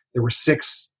 6. There were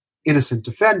 6 innocent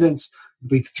defendants. I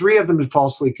believe 3 of them had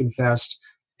falsely confessed,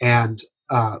 and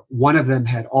one of them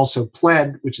had also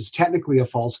pled, which is technically a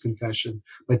false confession,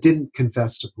 but didn't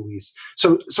confess to police.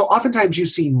 So oftentimes you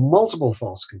see multiple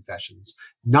false confessions,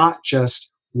 not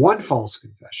just one false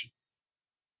confession.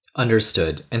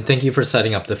 Understood, and thank you for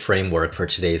setting up the framework for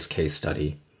today's case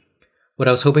study. What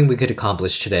I was hoping we could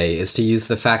accomplish today is to use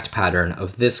the fact pattern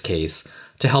of this case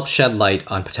to help shed light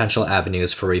on potential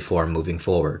avenues for reform moving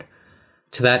forward.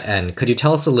 To that end, could you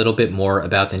tell us a little bit more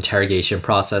about the interrogation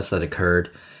process that occurred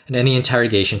and any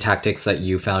interrogation tactics that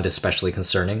you found especially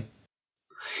concerning?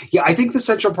 Yeah, I think the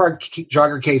Central Park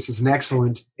jogger case is an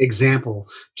excellent example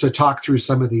to talk through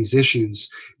some of these issues.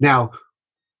 Now,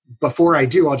 before I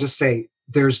do, I'll just say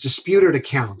there's disputed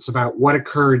accounts about what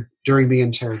occurred during the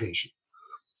interrogation.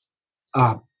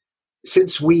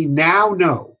 Since we now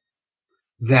know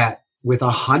that with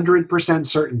 100%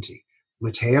 certainty,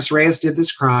 Mateus Reyes did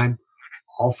this crime,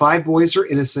 all 5 boys are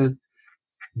innocent,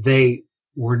 they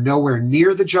were nowhere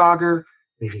near the jogger,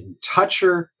 they didn't touch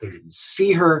her, they didn't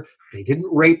see her, they didn't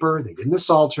rape her, they didn't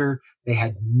assault her, they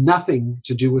had nothing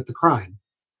to do with the crime.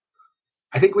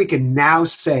 I think we can now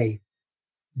say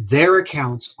their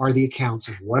accounts are the accounts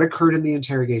of what occurred in the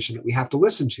interrogation that we have to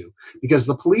listen to, because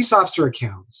the police officer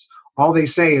accounts, all they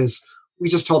say is, we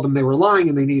just told them they were lying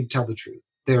and they need to tell the truth.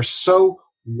 They're so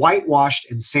whitewashed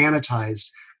and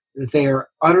sanitized that they are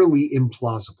utterly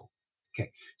implausible.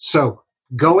 Okay, so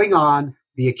going on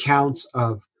the accounts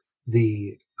of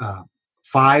the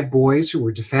 5 boys who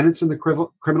were defendants in the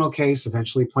criminal case,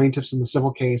 eventually plaintiffs in the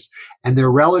civil case, and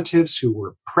their relatives who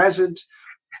were present,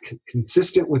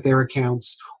 consistent with their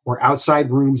accounts, or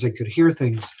outside rooms and could hear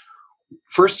things.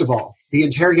 First of all, the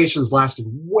interrogations lasted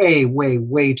way, way,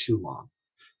 way too long.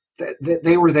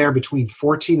 They were there between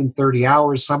 14 and 30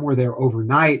 hours. Some were there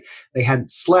overnight. They hadn't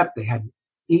slept. They hadn't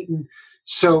eaten.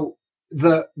 So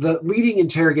the leading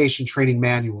interrogation training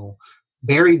manual,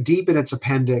 buried deep in its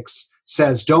appendix,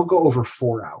 says don't go over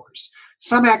 4 hours.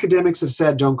 Some academics have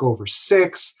said don't go over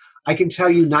 6. I can tell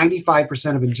you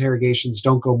 95% of interrogations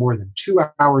don't go more than 2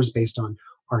 hours based on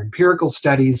our empirical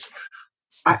studies.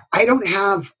 I don't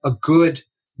have a good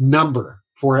number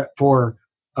for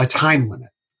a time limit,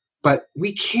 but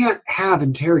we can't have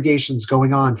interrogations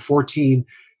going on 14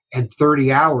 and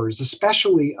 30 hours,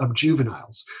 especially of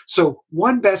juveniles. So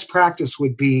one best practice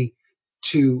would be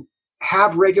to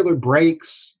have regular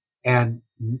breaks and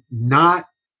not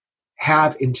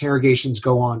have interrogations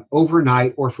go on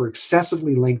overnight or for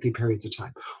excessively lengthy periods of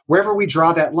time, wherever we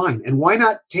draw that line. And why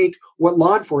not take what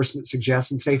law enforcement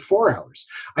suggests and say 4 hours?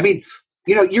 I mean,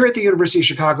 you're at the University of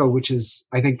Chicago, which is,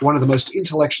 I think, one of the most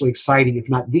intellectually exciting, if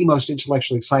not the most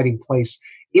intellectually exciting place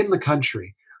in the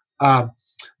country.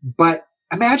 But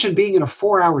imagine being in a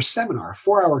 4-hour seminar, a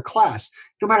 4-hour class.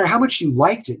 No matter how much you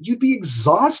liked it, you'd be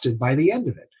exhausted by the end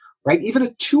of it. right? Even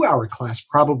a 2-hour class,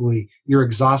 probably you're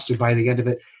exhausted by the end of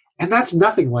it. And that's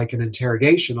nothing like an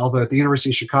interrogation. Although at the University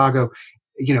of Chicago,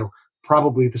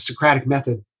 probably the Socratic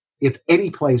method, if any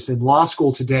place in law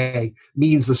school today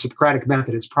means the Socratic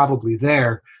method, it's probably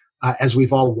there, as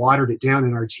we've all watered it down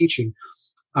in our teaching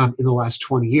in the last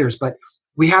 20 years. But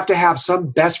we have to have some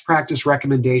best practice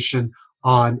recommendation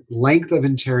on length of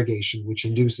interrogation, which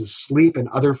induces sleep and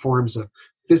other forms of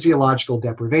physiological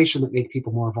deprivation that make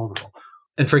people more vulnerable.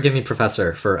 And forgive me,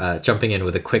 Professor, for jumping in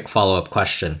with a quick follow-up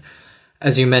question.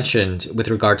 As you mentioned, with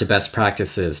regard to best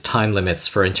practices, time limits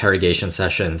for interrogation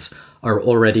sessions are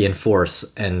already in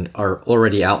force and are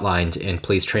already outlined in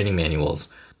police training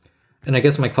manuals. And I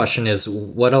guess my question is,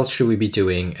 what else should we be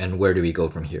doing and where do we go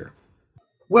from here?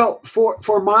 Well,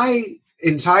 for my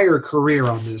entire career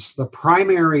on this, the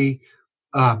primary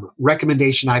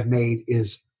recommendation I've made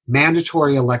is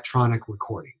mandatory electronic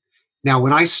recording. Now,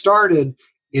 when I started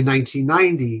in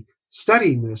 1990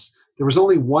 studying this, there was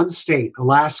only one state,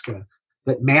 Alaska,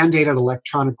 that mandated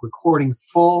electronic recording,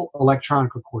 full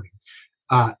electronic recording,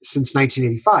 since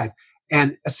 1985.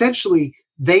 And essentially,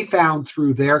 they found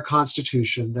through their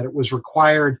constitution that it was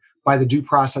required by the due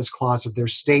process clause of their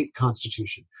state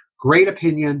constitution. Great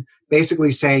opinion,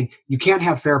 basically saying you can't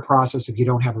have fair process if you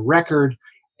don't have a record,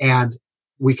 and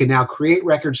we can now create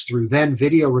records through then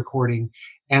video recording.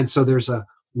 And so there's a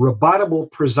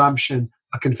rebuttable presumption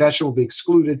a confession will be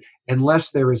excluded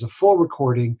unless there is a full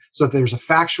recording, so that there's a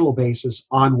factual basis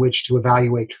on which to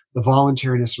evaluate the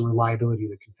voluntariness and reliability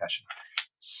of the confession.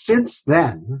 Since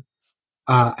then,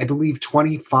 I believe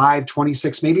 25,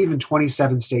 26, maybe even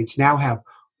 27 states now have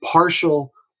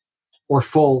partial or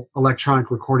full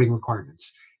electronic recording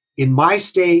requirements. In my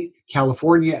state,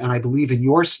 California, and I believe in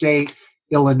your state,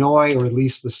 Illinois, or at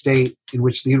least the state in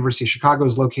which the University of Chicago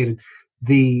is located,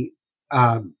 the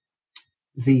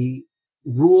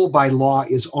rule by law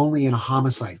is only in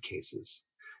homicide cases.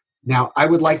 Now, I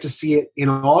would like to see it in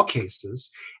all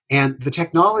cases, and the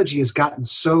technology has gotten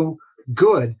so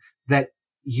good that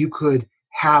you could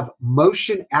have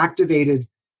motion-activated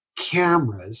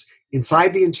cameras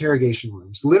inside the interrogation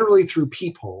rooms, literally through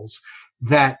peepholes,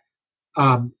 that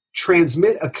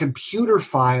transmit a computer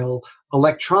file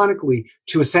electronically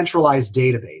to a centralized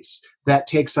database that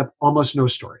takes up almost no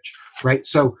storage, right?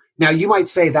 So now you might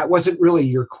say that wasn't really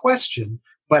your question,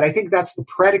 but I think that's the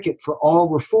predicate for all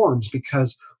reforms,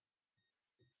 because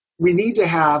we need to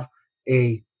have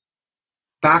a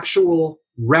factual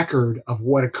record of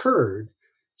what occurred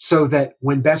so that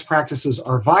when best practices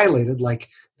are violated, like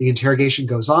the interrogation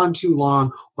goes on too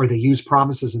long or they use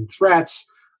promises and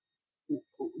threats,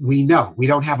 we know. We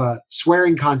don't have a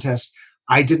swearing contest.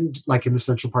 I didn't, like in the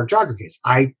Central Park jogger case.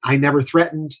 I never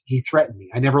threatened, he threatened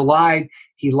me. I never lied,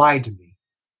 he lied to me.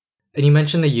 And you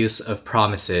mentioned the use of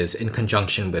promises in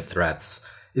conjunction with threats.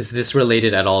 Is this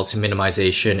related at all to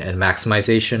minimization and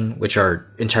maximization, which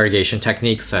are interrogation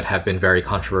techniques that have been very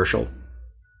controversial?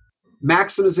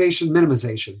 Maximization,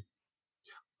 minimization.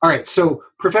 All right, so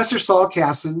Professor Saul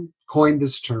Kassin coined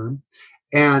this term,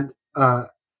 and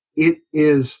it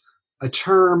is a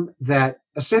term that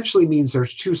essentially means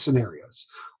there's two scenarios,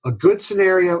 a good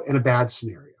scenario and a bad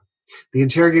scenario. The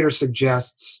interrogator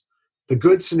suggests the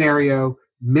good scenario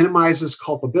minimizes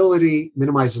culpability,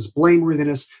 minimizes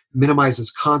blameworthiness,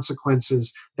 minimizes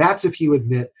consequences. That's if you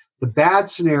admit. The bad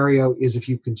scenario is if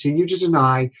you continue to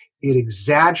deny, it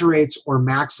exaggerates or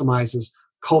maximizes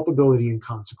culpability and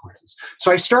consequences.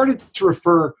 So I started to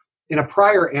refer in a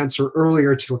prior answer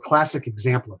earlier to a classic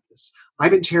example of this.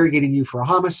 I'm interrogating you for a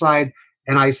homicide,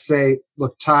 and I say,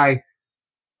 look, Ty,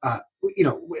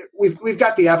 we've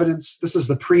got the evidence. This is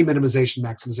the pre-minimization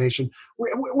maximization.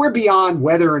 We're beyond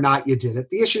whether or not you did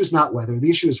it. The issue is not whether. The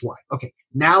issue is why. Okay,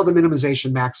 now the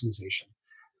minimization maximization.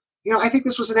 I think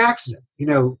this was an accident.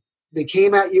 They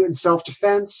came at you in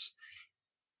self-defense.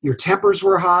 Your tempers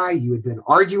were high. You had been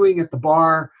arguing at the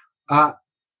bar.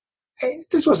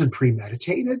 This wasn't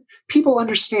premeditated. People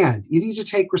understand. You need to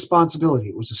take responsibility.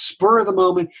 It was a spur of the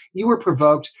moment. You were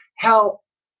provoked. Hell,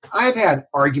 I've had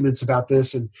arguments about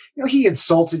this, and he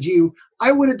insulted you.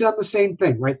 I would have done the same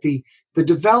thing, right? The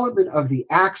development of the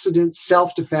accident,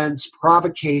 self-defense,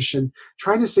 provocation,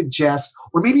 trying to suggest,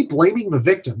 or maybe blaming the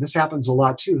victim. This happens a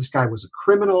lot too. This guy was a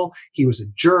criminal. He was a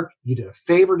jerk. You did a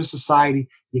favor to society.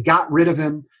 You got rid of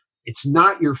him. It's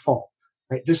not your fault,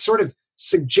 right? This sort of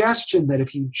suggestion that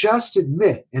if you just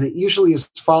admit, and it usually is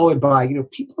followed by,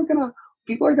 people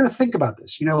are gonna think about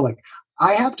this.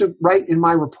 I have to write in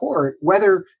my report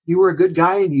whether you were a good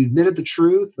guy and you admitted the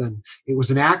truth and it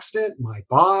was an accident. My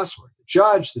boss or the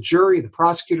judge, the jury, the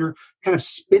prosecutor, kind of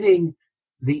spinning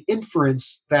the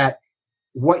inference that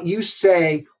what you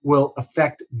say will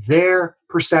affect their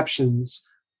perceptions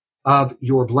of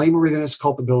your blameworthiness,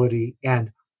 culpability,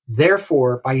 and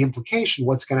therefore, by implication,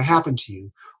 what's going to happen to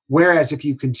you. Whereas if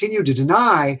you continue to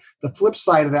deny, the flip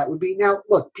side of that would be, now,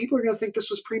 look, people are going to think this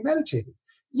was premeditated.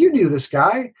 You knew this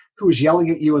guy who was yelling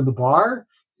at you in the bar.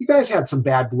 You guys had some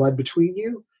bad blood between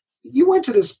you. You went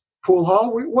to this pool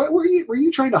hall. What were you? Were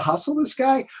you trying to hustle this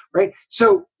guy? Right.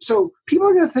 So people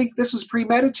are going to think this was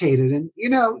premeditated. And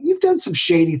you've done some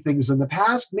shady things in the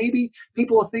past. Maybe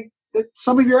people will think that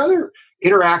some of your other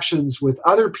interactions with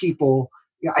other people.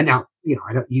 And now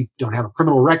you don't have a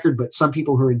criminal record, but some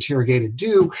people who are interrogated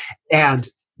do, and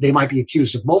they might be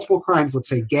accused of multiple crimes. Let's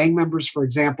say gang members, for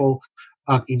example,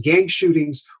 in gang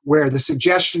shootings, where the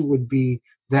suggestion would be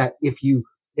that if you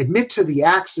admit to the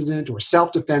accident or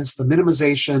self-defense, the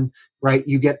minimization, right,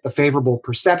 you get the favorable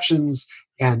perceptions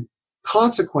and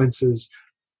consequences.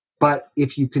 But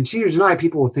if you continue to deny,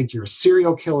 people will think you're a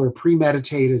serial killer,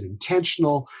 premeditated,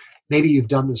 intentional. Maybe you've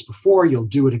done this before, you'll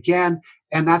do it again.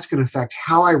 And that's going to affect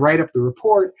how I write up the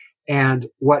report and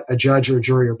what a judge or a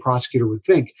jury or prosecutor would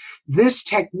think. This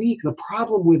technique, the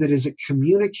problem with it is it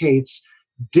communicates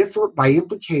by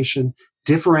implication,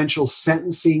 differential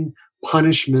sentencing,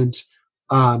 punishment,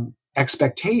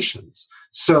 expectations.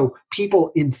 So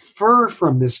people infer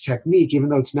from this technique, even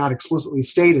though it's not explicitly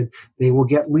stated, they will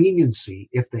get leniency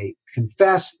if they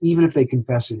confess, even if they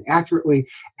confess inaccurately,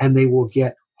 and they will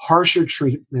get harsher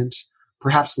treatment,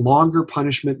 perhaps longer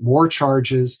punishment, more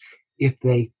charges if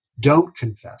they don't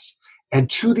confess. And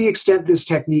to the extent this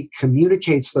technique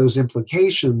communicates those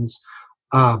implications,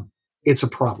 it's a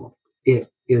problem. It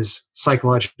is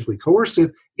psychologically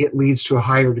coercive. It leads to a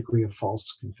higher degree of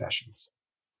false confessions.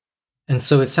 And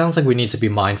so it sounds like we need to be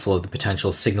mindful of the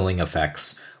potential signaling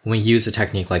effects when we use a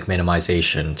technique like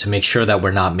minimization to make sure that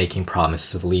we're not making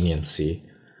promises of leniency.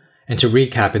 And to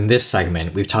recap, in this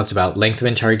segment, we've talked about length of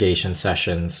interrogation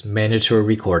sessions, mandatory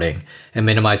recording, and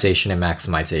minimization and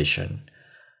maximization.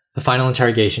 The final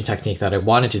interrogation technique that I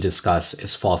wanted to discuss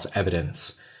is false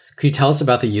evidence. Could you tell us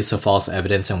about the use of false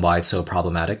evidence and why it's so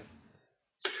problematic?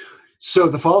 So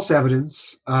the false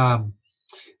evidence,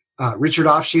 Richard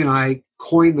Offshee and I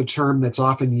coined the term that's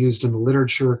often used in the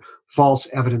literature, false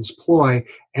evidence ploy,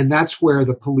 and that's where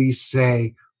the police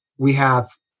say, we have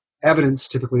evidence,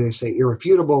 typically they say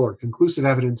irrefutable or conclusive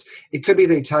evidence. It could be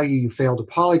they tell you failed a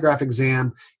polygraph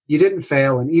exam, you didn't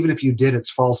fail, and even if you did,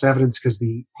 it's false evidence because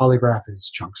the polygraph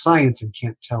is junk science and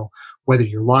can't tell whether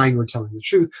you're lying or telling the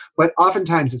truth. But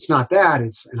oftentimes it's not that.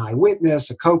 It's an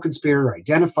eyewitness, a co-conspirator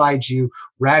identified you,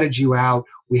 ratted you out.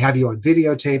 We have you on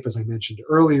videotape, as I mentioned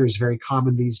earlier, is very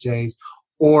common these days,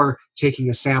 or taking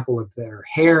a sample of their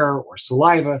hair or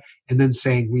saliva and then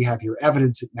saying, we have your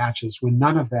evidence, it matches, when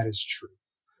none of that is true.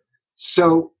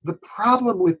 So the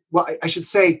problem with, I should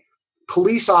say,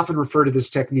 police often refer to this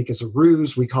technique as a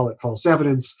ruse. We call it false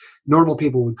evidence. Normal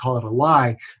people would call it a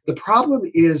lie. The problem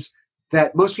is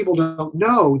that most people don't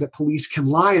know that police can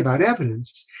lie about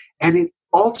evidence, and it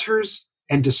alters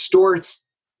and distorts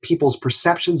people's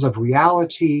perceptions of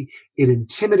reality. It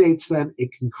intimidates them.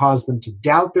 It can cause them to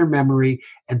doubt their memory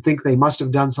and think they must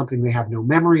have done something they have no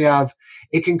memory of.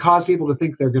 It can cause people to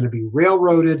think they're going to be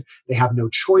railroaded. They have no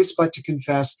choice but to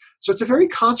confess. So it's a very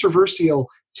controversial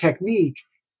technique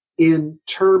in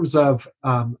terms of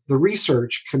the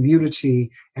research community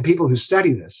and people who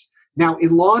study this. Now,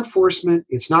 in law enforcement,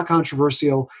 it's not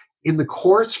controversial. In the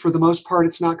courts, for the most part,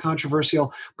 it's not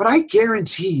controversial. But I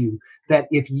guarantee you that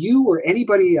if you or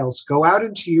anybody else go out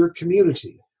into your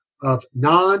community of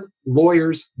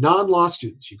non-lawyers, non-law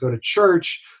students, you go to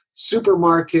church,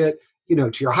 supermarket,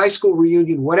 to your high school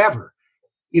reunion, whatever,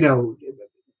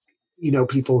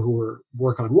 people who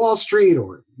work on Wall Street,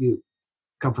 or you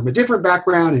come from a different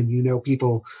background, and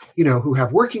people, who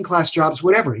have working class jobs,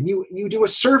 whatever. And you do a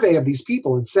survey of these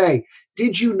people and say,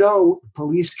 did you know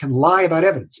police can lie about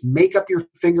evidence, make up your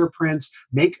fingerprints,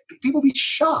 people be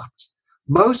shocked.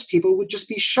 Most people would just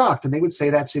be shocked, and they would say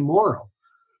that's immoral.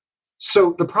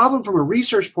 So the problem from a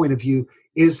research point of view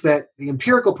is that the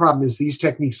empirical problem is these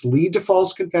techniques lead to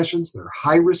false confessions. They're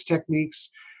high-risk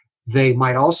techniques. They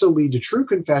might also lead to true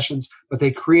confessions, but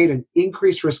they create an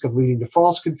increased risk of leading to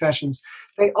false confessions.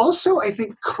 They also, I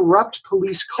think, corrupt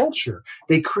police culture.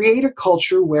 They create a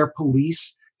culture where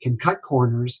police can cut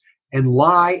corners and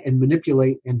lie and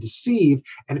manipulate and deceive.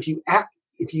 And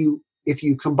if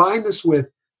you combine this with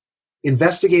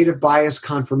investigative bias,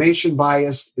 confirmation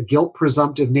bias, the guilt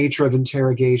presumptive nature of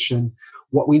interrogation,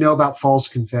 what we know about false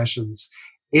confessions,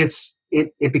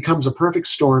 it becomes a perfect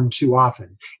storm too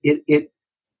often. It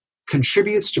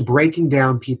contributes to breaking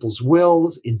down people's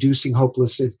wills, inducing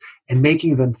hopelessness, and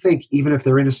making them think, even if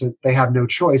they're innocent, they have no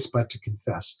choice but to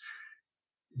confess.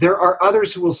 There are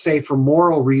others who will say for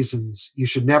moral reasons, you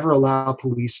should never allow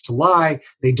police to lie.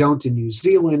 They don't in New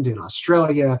Zealand, in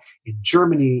Australia, in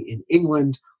Germany, in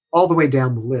England, all the way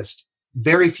down the list.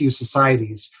 Very few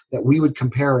societies that we would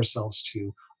compare ourselves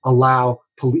to allow,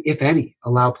 if any,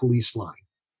 allow police lying.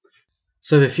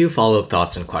 So I have a few follow-up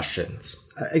thoughts and questions.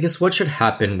 I guess what should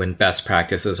happen when best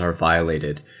practices are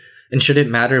violated? And should it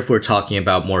matter if we're talking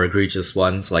about more egregious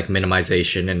ones like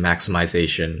minimization and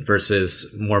maximization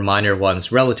versus more minor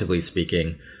ones, relatively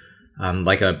speaking,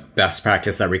 like a best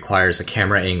practice that requires a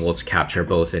camera angle to capture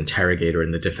both the interrogator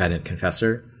and the defendant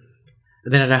confessor?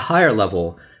 And then at a higher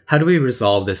level, how do we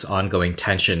resolve this ongoing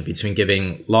tension between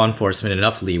giving law enforcement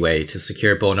enough leeway to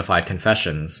secure bona fide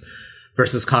confessions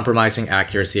versus compromising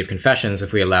accuracy of confessions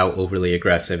if we allow overly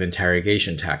aggressive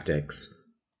interrogation tactics?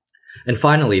 And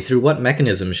finally, through what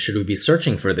mechanisms should we be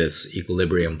searching for this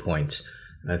equilibrium point?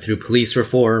 Through police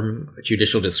reform,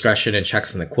 judicial discretion and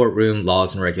checks in the courtroom,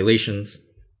 laws and regulations?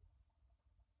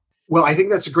 Well, I think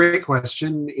that's a great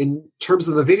question. In terms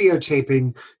of the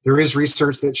videotaping, there is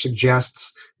research that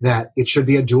suggests that it should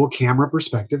be a dual camera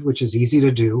perspective, which is easy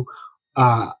to do.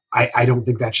 I don't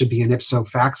think that should be an ipso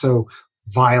facto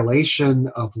violation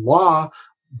of law,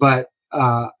 but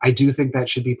I do think that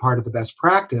should be part of the best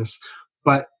practice.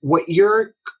 But what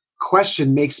your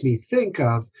question makes me think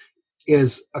of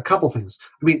is a couple things.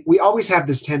 I mean, we always have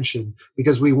this tension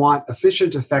because we want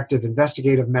efficient, effective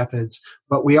investigative methods,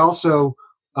 but we also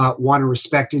want to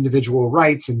respect individual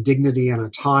rights and dignity and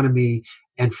autonomy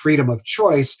and freedom of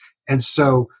choice. And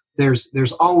so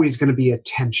there's always going to be a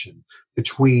tension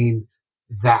between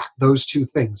those two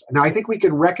things. Now, I think we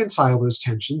can reconcile those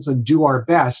tensions and do our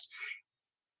best.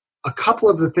 A couple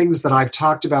of the things that I've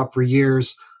talked about for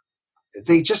years,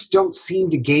 they just don't seem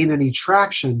to gain any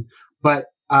traction, but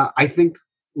I think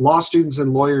law students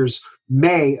and lawyers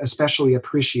may especially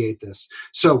appreciate this.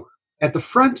 So at the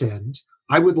front end,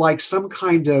 I would like some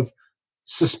kind of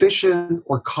suspicion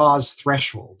or cause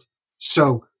threshold.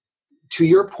 So to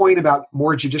your point about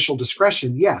more judicial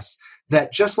discretion, yes,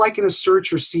 that just like in a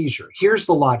search or seizure, here's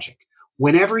the logic.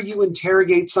 Whenever you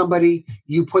interrogate somebody,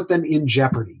 you put them in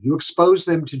jeopardy. You expose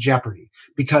them to jeopardy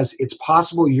because it's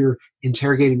possible you're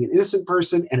interrogating an innocent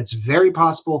person, and it's very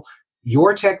possible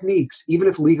your techniques, even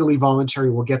if legally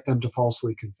voluntary, will get them to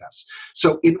falsely confess.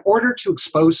 So in order to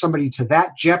expose somebody to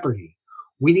that jeopardy,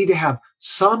 we need to have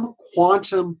some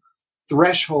quantum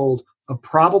threshold of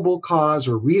probable cause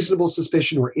or reasonable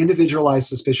suspicion or individualized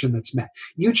suspicion that's met.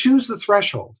 You choose the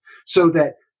threshold so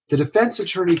that the defense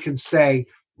attorney can say,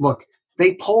 look,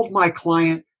 they pulled my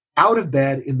client out of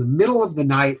bed in the middle of the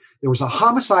night. There was a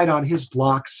homicide on his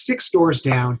block, 6 doors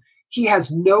down. He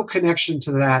has no connection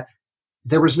to that.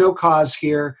 There was no cause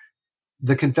here.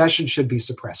 The confession should be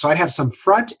suppressed. So I'd have some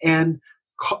front end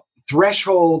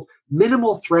threshold,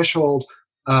 minimal threshold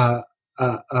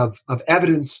of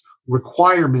evidence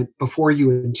requirement before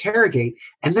you interrogate.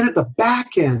 And then at the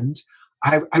back end,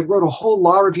 I wrote a whole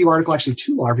law review article, actually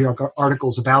 2 law review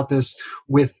articles about this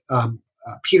with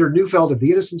Peter Neufeld of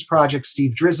the Innocence Project,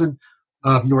 Steve Drizin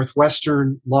of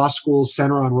Northwestern Law School's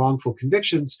Center on Wrongful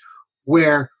Convictions,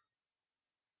 where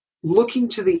looking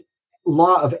to the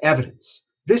law of evidence,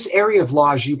 this area of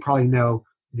law, as you probably know,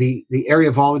 the area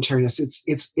of voluntariness,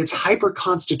 it's hyper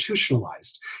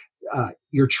constitutionalized.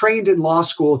 You're trained in law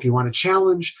school. If you want to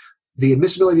challenge the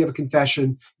admissibility of a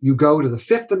confession, you go to the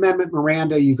Fifth Amendment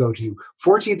Miranda, you go to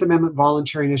 14th Amendment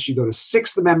voluntariness, you go to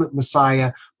Sixth Amendment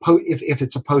Messiah, if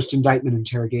it's a post-indictment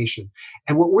interrogation.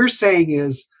 And what we're saying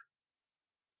is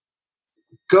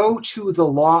go to the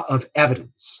law of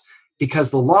evidence,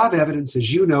 because the law of evidence,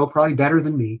 as you know, probably better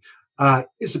than me,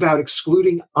 is about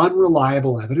excluding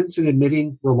unreliable evidence and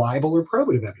admitting reliable or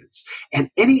probative evidence. And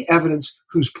any evidence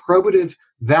whose probative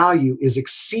value is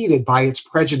exceeded by its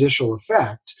prejudicial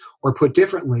effect, or put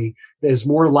differently, that is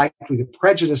more likely to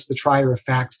prejudice the trier of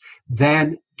fact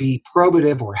than be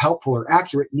probative or helpful or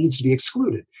accurate, needs to be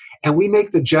excluded. And we make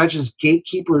the judges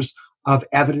gatekeepers of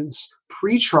evidence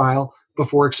pre-trial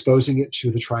before exposing it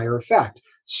to the trier of fact.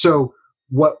 So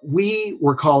what we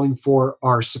were calling for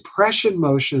are suppression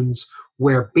motions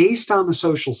where, based on the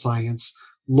social science,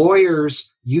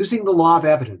 lawyers using the law of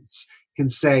evidence can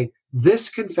say, this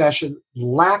confession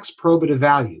lacks probative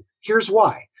value. Here's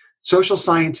why. Social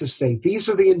scientists say these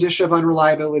are the indicia of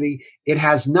unreliability. It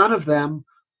has none of them,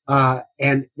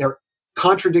 and there are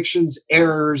contradictions,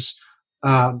 errors,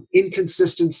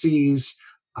 inconsistencies,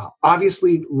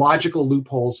 obviously logical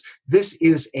loopholes. This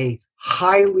is a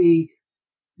highly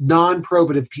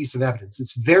non-probative piece of evidence.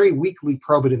 It's very weakly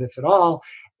probative, if at all.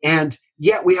 And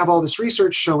yet we have all this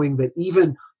research showing that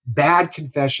even bad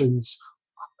confessions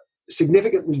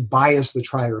significantly bias the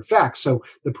trier of fact. So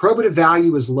the probative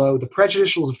value is low, the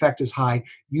prejudicial effect is high.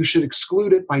 You should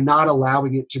exclude it by not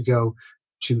allowing it to go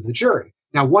to the jury.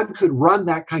 Now, one could run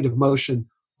that kind of motion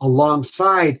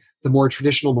alongside the more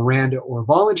traditional Miranda or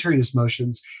voluntariness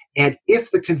motions. And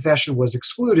if the confession was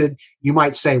excluded, you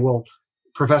might say, well,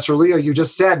 Professor Leo, you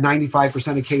just said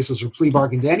 95% of cases are plea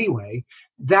bargained anyway.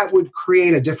 That would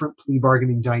create a different plea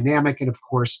bargaining dynamic. And of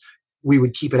course, we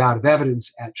would keep it out of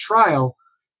evidence at trial.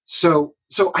 So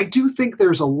I do think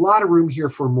there's a lot of room here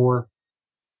for more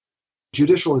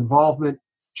judicial involvement,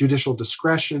 judicial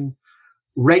discretion,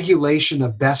 regulation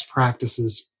of best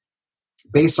practices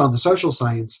based on the social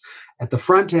science at the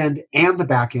front end and the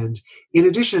back end, in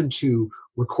addition to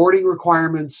recording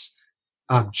requirements,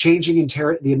 changing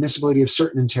the admissibility of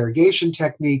certain interrogation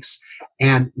techniques,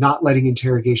 and not letting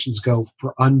interrogations go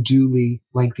for unduly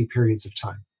lengthy periods of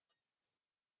time.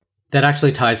 That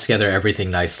actually ties together everything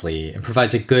nicely and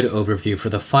provides a good overview for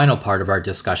the final part of our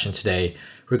discussion today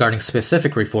regarding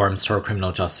specific reforms to our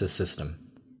criminal justice system.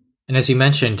 And as you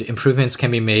mentioned, improvements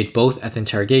can be made both at the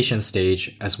interrogation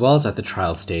stage as well as at the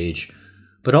trial stage,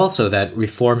 but also that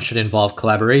reform should involve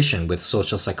collaboration with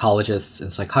social psychologists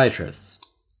and psychiatrists.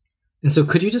 And so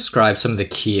could you describe some of the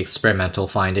key experimental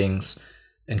findings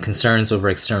and concerns over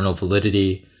external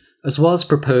validity, as well as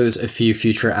propose a few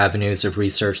future avenues of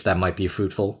research that might be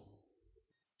fruitful?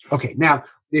 Okay, now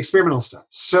the experimental stuff.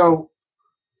 So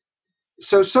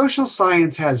social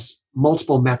science has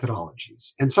multiple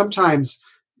methodologies, and sometimes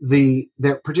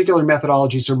their particular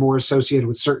methodologies are more associated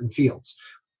with certain fields.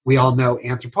 We all know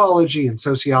anthropology and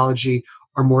sociology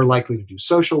are more likely to do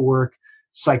social work.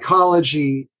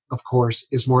 Psychology, of course,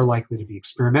 is more likely to be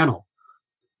experimental.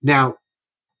 Now,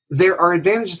 there are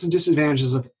advantages and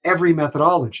disadvantages of every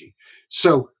methodology.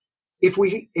 So if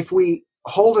we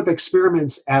hold up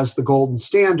experiments as the golden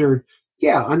standard,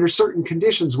 yeah, under certain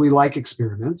conditions, we like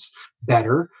experiments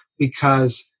better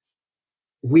because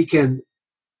we can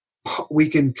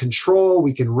control,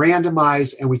 we can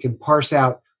randomize, and we can parse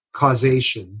out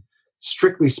causation,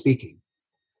 strictly speaking.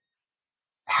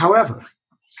 However,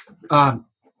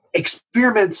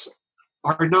 experiments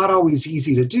are not always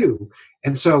easy to do.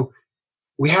 And so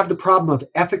we have the problem of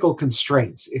ethical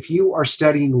constraints. If you are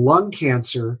studying lung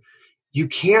cancer, you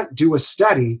can't do a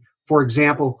study, for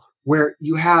example, where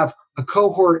you have a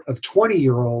cohort of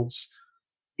 20-year-olds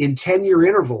in 10-year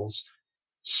intervals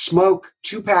smoke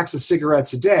 2 packs of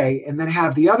cigarettes a day and then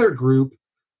have the other group,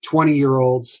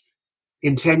 20-year-olds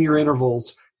in 10-year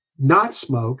intervals, not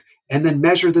smoke and then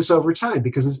measure this over time,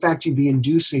 because in fact you'd be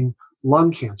inducing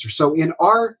lung cancer. So in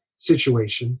our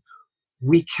situation,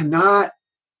 we cannot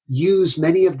use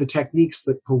many of the techniques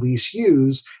that police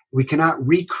use. We cannot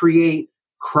recreate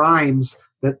crimes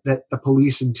that the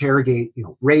police interrogate,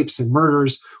 rapes and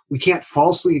murders. We can't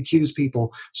falsely accuse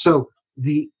people. So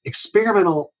the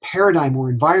experimental paradigm or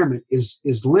environment is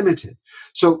limited.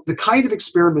 So the kind of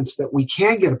experiments that we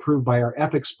can get approved by our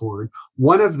ethics board,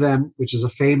 one of them, which is a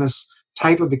famous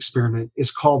type of experiment,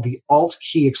 is called the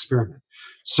Alt-Key experiment.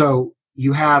 So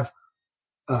you have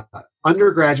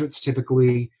undergraduates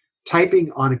typically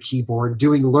typing on a keyboard,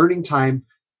 doing learning time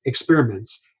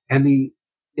experiments, and the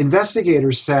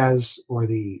investigator says, or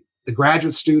the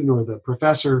graduate student or the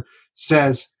professor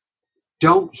says,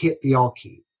 don't hit the Alt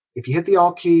key. If you hit the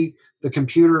Alt key, the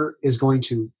computer is going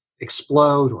to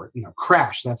explode or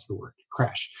crash. That's the word,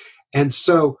 crash. And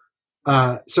so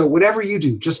whatever you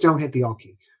do, just don't hit the Alt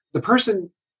key. The person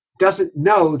doesn't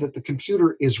know that the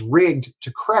computer is rigged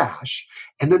to crash,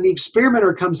 and then the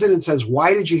experimenter comes in and says,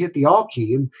 "Why did you hit the Alt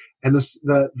key?" And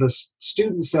the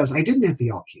student says, "I didn't hit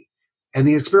the Alt key." And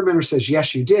the experimenter says,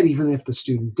 "Yes, you did," even if the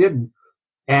student didn't.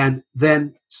 And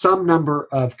then some number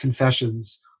of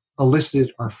confessions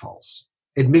elicited are false,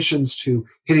 admissions to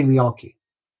hitting the Alt key.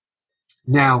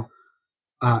 Now,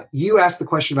 you asked the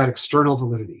question about external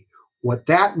validity. What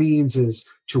that means is,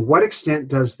 to what extent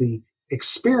does the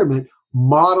experiment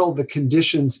model the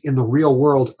conditions in the real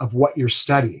world of what you're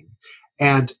studying?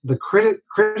 And the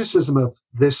criticism of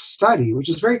this study, which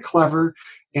is very clever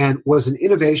and was an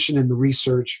innovation in the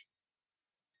research,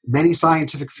 many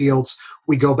scientific fields,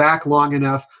 we go back long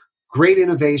enough, great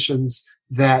innovations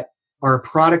that are a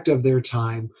product of their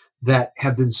time that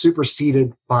have been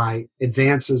superseded by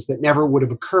advances that never would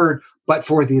have occurred but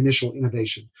for the initial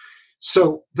innovation.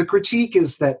 So the critique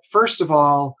is that, first of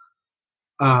all,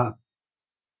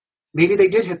 maybe they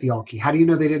did hit the Alt key. How do you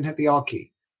know they didn't hit the Alt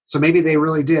key? So maybe they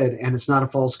really did, and it's not a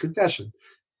false confession.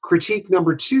 Critique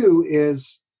number 2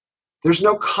 is there's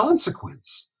no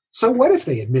consequence. So what if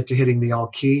they admit to hitting the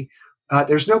Alt key?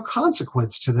 There's no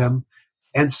consequence to them.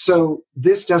 And so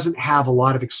this doesn't have a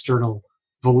lot of external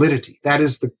validity. That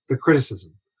is the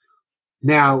criticism.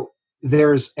 Now,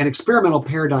 there's an experimental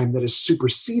paradigm that has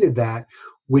superseded that,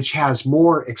 which has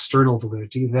more external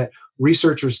validity that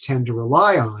researchers tend to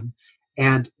rely on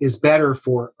and is better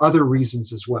for other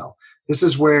reasons as well. This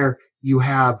is where you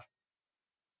have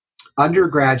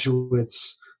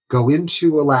undergraduates go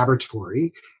into a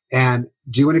laboratory and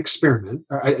do an experiment,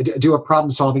 do a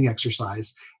problem-solving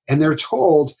exercise, and they're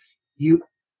told you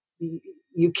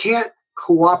can't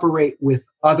cooperate with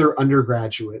other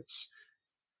undergraduates.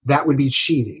 That would be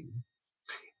cheating.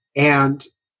 And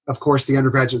of course, the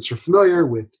undergraduates are familiar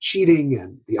with cheating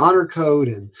and the honor code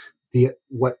and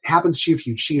what happens to you if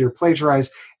you cheat or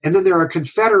plagiarize. And then there are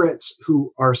Confederates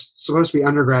who are supposed to be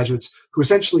undergraduates who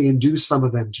essentially induce some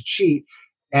of them to cheat.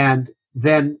 And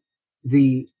then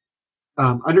the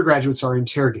undergraduates are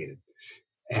interrogated.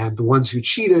 And the ones who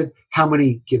cheated, how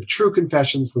many give true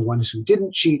confessions? The ones who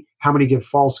didn't cheat, how many give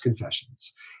false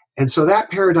confessions? And so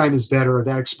that paradigm is better,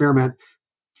 that experiment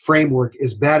framework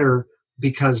is better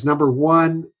because, number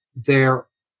one,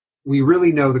 we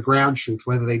really know the ground truth,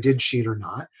 whether they did cheat or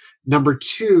not. Number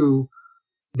two,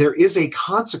 there is a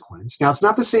consequence. Now, it's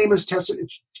not the same as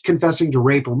confessing to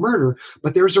rape or murder,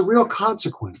 but there's a real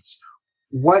consequence.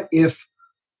 What if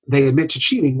they admit to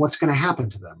cheating? What's going to happen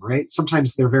to them, right?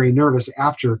 Sometimes they're very nervous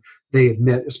after they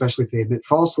admit, especially if they admit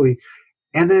falsely.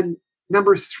 And then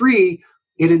number three,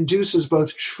 it induces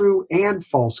both true and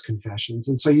false confessions.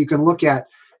 And so you can look at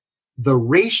the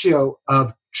ratio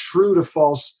of true to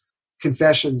false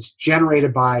confessions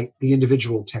generated by the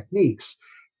individual techniques.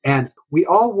 And we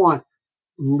all want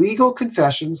legal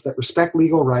confessions that respect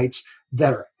legal rights,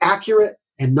 that are accurate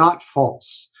and not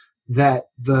false. That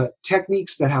the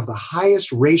techniques that have the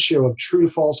highest ratio of true to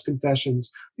false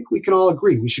confessions, I think we can all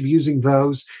agree we should be using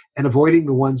those and avoiding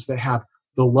the ones that have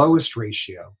the lowest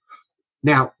ratio.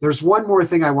 Now, there's one more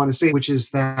thing I want to say, which is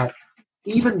that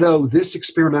even though this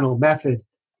experimental method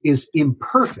is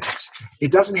imperfect,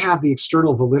 it doesn't have the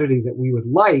external validity that we would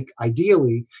like,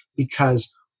 ideally,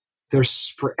 because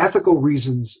for ethical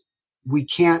reasons, we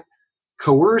can't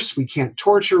coerce, we can't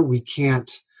torture, we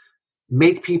can't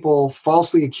make people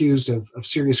falsely accused of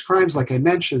serious crimes, like I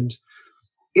mentioned.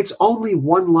 It's only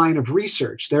one line of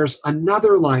research. There's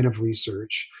another line of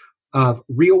research of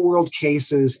real-world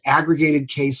cases, aggregated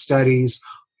case studies,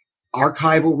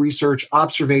 archival research,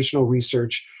 observational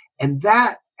research, and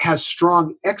that has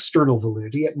strong external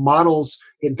validity. It models,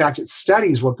 in fact, it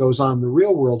studies what goes on in the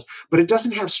real world, but it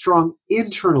doesn't have strong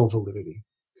internal validity.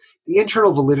 The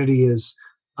internal validity is,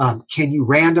 can you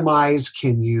randomize?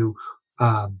 Can you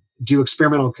do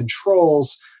experimental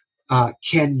controls?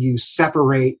 Can you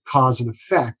separate cause and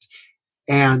effect?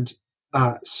 And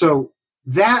so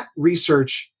that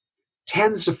research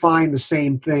tends to find the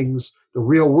same things, the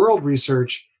real world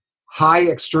research, high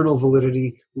external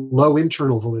validity, low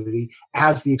internal validity,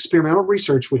 as the experimental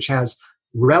research, which has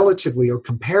relatively or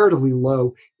comparatively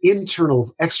low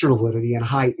external validity and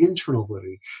high internal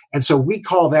validity. And so we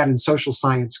call that in social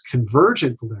science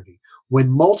convergent validity. When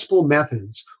multiple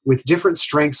methods with different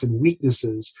strengths and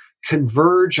weaknesses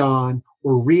converge on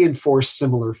or reinforce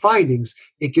similar findings,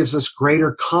 it gives us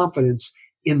greater confidence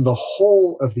in the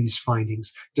whole of these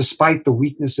findings, despite the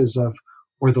weaknesses of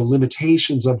or the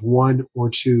limitations of one or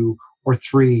two or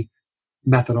three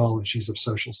methodologies of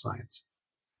social science.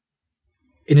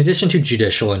 In addition to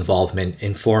judicial involvement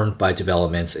informed by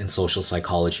developments in social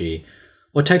psychology,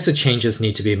 what types of changes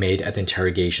need to be made at the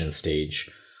interrogation stage?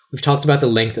 We've talked about the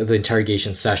length of the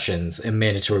interrogation sessions and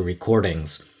mandatory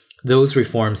recordings. Those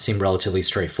reforms seem relatively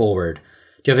straightforward.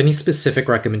 Do you have any specific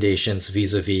recommendations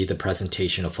vis-a-vis the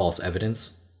presentation of false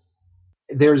evidence?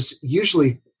 There's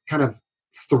usually kind of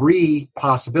three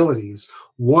possibilities.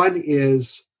 One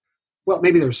is, well,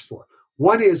 maybe there's four.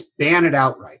 One is ban it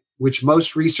outright, which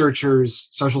most researchers,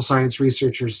 social science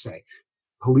researchers say.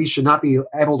 Police should not be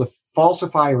able to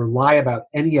falsify or lie about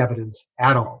any evidence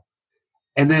at all.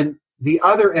 And then the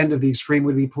other end of the extreme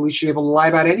would be police should be able to lie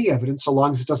about any evidence so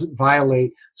long as it doesn't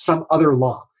violate some other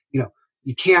law.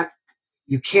 You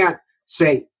can't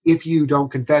say if you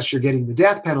don't confess, you're getting the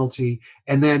death penalty,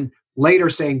 and then later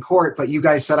say in court, but you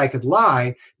guys said I could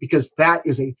lie, because that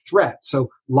is a threat. So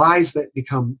lies that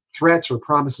become threats or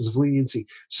promises of leniency.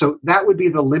 So that would be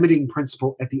the limiting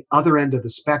principle at the other end of the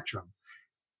spectrum.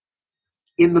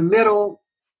 In the middle,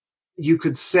 you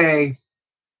could say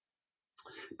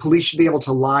police should be able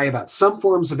to lie about some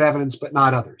forms of evidence, but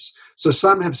not others. So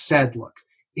some have said, look,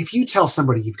 if you tell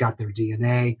somebody you've got their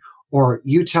DNA, or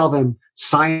you tell them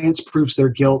science proves their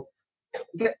guilt,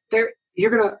 you're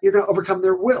gonna overcome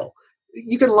their will.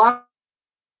 You can lie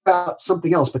about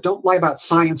something else, but don't lie about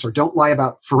science or don't lie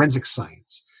about forensic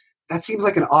science. That seems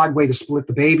like an odd way to split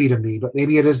the baby to me, but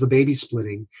maybe it is the baby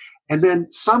splitting. And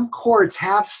then some courts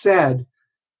have said,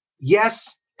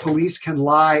 yes, police can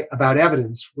lie about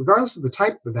evidence, regardless of the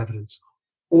type of evidence,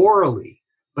 orally,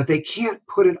 but they can't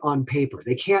put it on paper.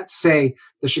 They can't say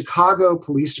the Chicago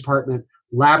Police Department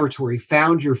laboratory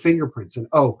found your fingerprints and,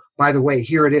 oh, by the way,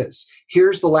 here it is.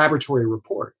 Here's the laboratory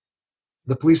report.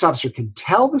 The police officer can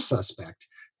tell the suspect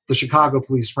the Chicago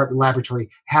Police Department laboratory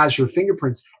has your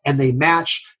fingerprints and they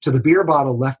match to the beer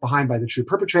bottle left behind by the true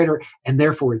perpetrator, and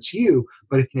therefore it's you.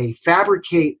 But if they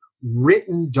fabricate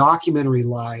written documentary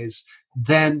lies,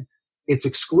 then it's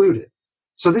excluded.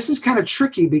 So this is kind of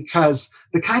tricky because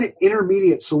the kind of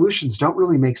intermediate solutions don't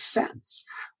really make sense,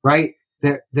 right?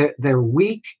 They're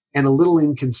weak and a little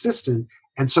inconsistent.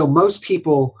 And so most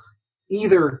people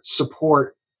either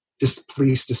support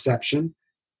police deception,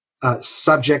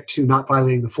 subject to not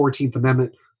violating the 14th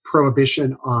Amendment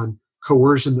prohibition on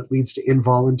coercion that leads to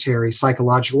involuntary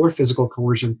psychological or physical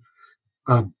coercion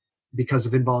because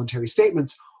of involuntary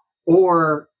statements,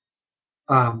 or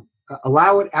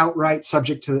allow it outright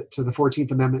subject to the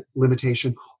 14th Amendment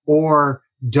limitation, or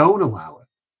don't allow it,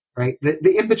 right?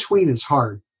 The in-between is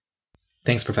hard.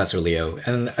 Thanks, Professor Leo.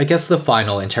 And I guess the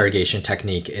final interrogation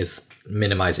technique is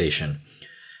minimization.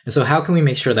 And so how can we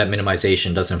make sure that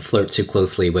minimization doesn't flirt too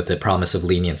closely with the promise of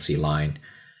leniency line?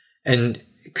 And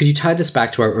could you tie this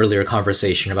back to our earlier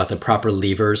conversation about the proper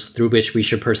levers through which we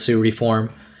should pursue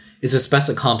reform? Is this best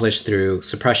accomplished through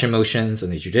suppression motions in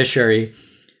the judiciary,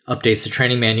 updates to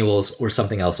training manuals, or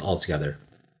something else altogether?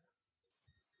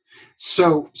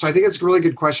 So I think it's a really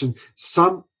good question.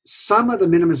 Some of the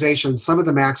minimization, some of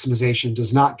the maximization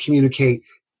does not communicate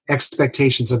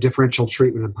expectations of differential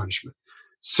treatment and punishment.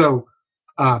 So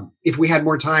if we had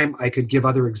more time, I could give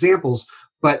other examples,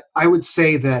 but I would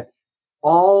say that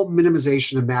all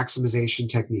minimization and maximization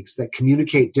techniques that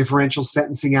communicate differential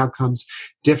sentencing outcomes,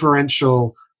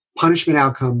 differential punishment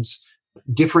outcomes,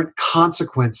 different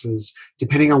consequences,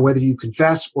 depending on whether you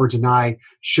confess or deny,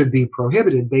 should be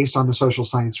prohibited based on the social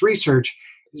science research.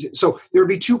 So there would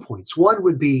be 2 points. One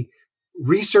would be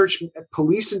research,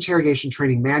 police interrogation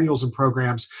training manuals and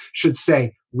programs should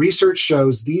say, research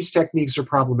shows these techniques are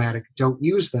problematic, don't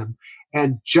use them.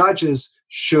 And judges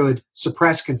should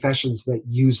suppress confessions that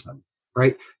use them,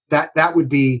 right? That would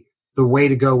be the way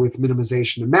to go with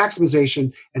minimization and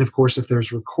maximization. And of course, if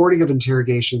there's recording of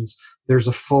interrogations, there's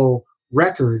a full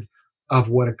record of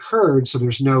what occurred. So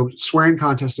there's no swearing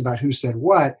contest about who said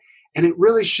what. And it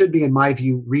really should be, in my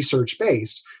view,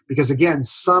 research-based, because again,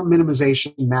 some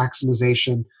minimization,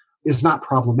 maximization is not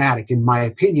problematic, in my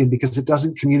opinion, because it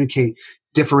doesn't communicate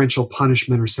differential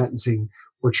punishment or sentencing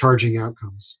or charging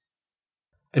outcomes.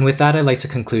 And with that, I'd like to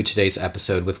conclude today's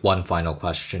episode with one final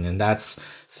question, and that's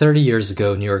 30 years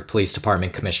ago, New York Police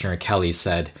Department Commissioner Kelly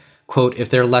said, quote, "If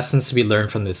there are lessons to be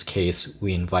learned from this case,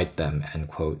 we invite them," end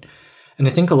quote. And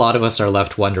I think a lot of us are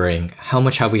left wondering, how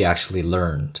much have we actually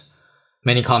learned?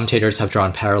 Many commentators have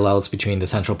drawn parallels between the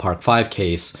Central Park 5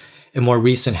 case and more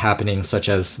recent happenings such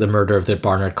as the murder of the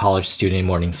Barnard College student in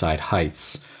Morningside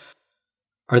Heights.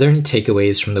 Are there any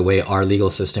takeaways from the way our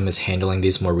legal system is handling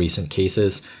these more recent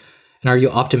cases? And are you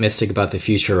optimistic about the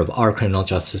future of our criminal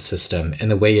justice system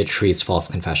and the way it treats false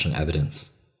confession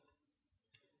evidence?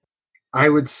 I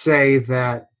would say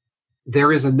that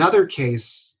there is another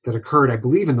case that occurred, I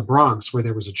believe, in the Bronx, where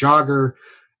there was a jogger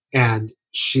and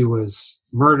she was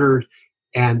murdered,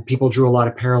 and people drew a lot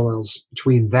of parallels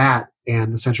between that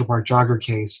and the Central Park jogger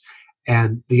case.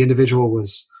 And the individual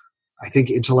was, I think,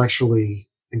 intellectually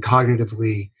and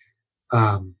cognitively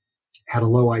had a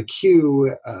low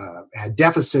IQ, had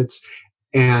deficits,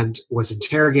 and was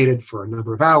interrogated for a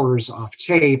number of hours off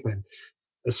tape and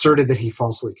asserted that he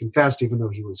falsely confessed even though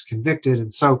he was convicted.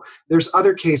 And so there's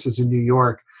other cases in New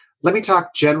York. Let me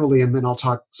talk generally, and then I'll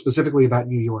talk specifically about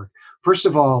New York. First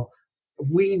of all,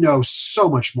 we know so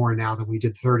much more now than we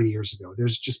did 30 years ago.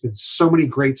 There's just been so many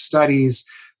great studies,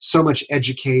 so much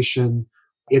education.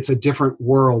 It's a different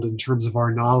world in terms of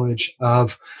our knowledge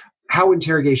of how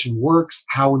interrogation works,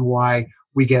 how and why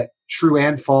we get true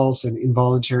and false and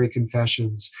involuntary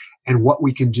confessions, and what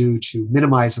we can do to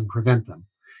minimize and prevent them.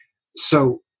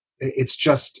 So it's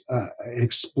just an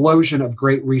explosion of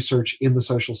great research in the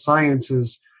social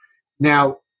sciences.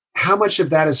 Now, how much of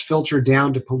that is filtered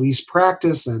down to police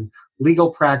practice and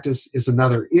legal practice is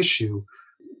another issue.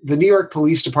 The New York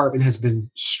Police Department has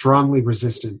been strongly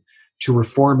resistant to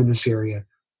reform in this area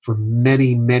for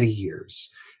many, many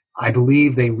years. I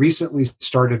believe they recently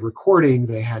started recording.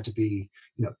 They had to be,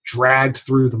 dragged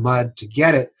through the mud to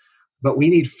get it. But we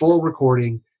need full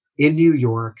recording in New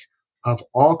York of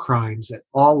all crimes at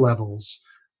all levels.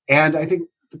 And I think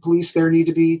the police there need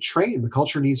to be trained. The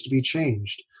culture needs to be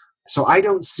changed. So I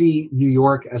don't see New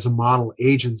York as a model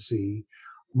agency.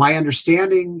 My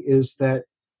understanding is that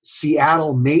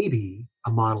Seattle may be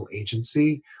a model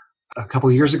agency. A couple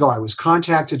of years ago, I was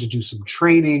contacted to do some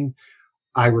training.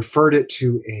 I referred it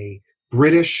to a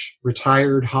British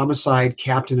retired homicide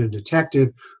captain and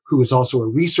detective who is also a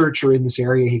researcher in this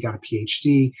area. He got a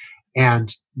PhD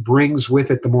and brings with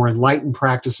it the more enlightened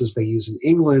practices they use in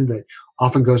England that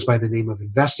often goes by the name of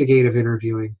investigative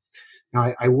interviewing.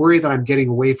 Now, I worry that I'm getting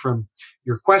away from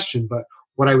your question, but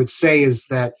what I would say is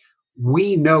that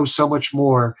we know so much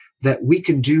more that we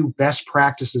can do best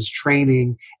practices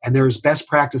training, and there is best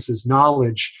practices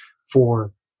knowledge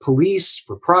for police,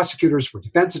 for prosecutors, for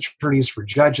defense attorneys, for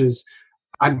judges.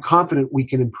 I'm confident we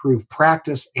can improve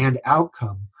practice and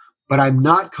outcome, but I'm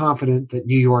not confident that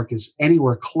New York is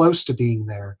anywhere close to being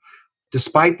there,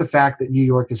 despite the fact that New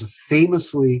York is a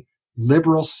famously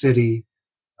liberal city,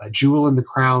 a jewel in the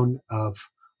crown of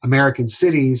American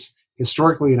cities.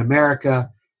 Historically in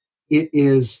America, it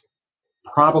is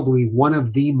probably one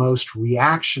of the most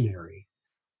reactionary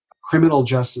criminal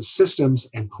justice systems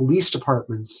and police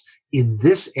departments in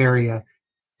this area,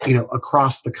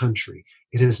 across the country.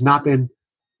 It has not been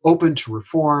open to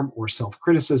reform or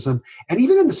self-criticism. And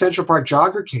even in the Central Park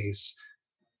Jogger case,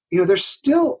 they're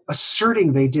still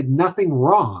asserting they did nothing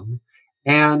wrong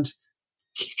and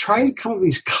try to come up with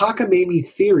these cockamamie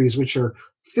theories, which are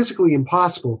physically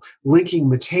impossible, linking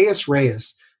Mateus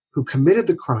Reyes, who committed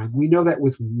the crime, we know that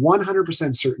with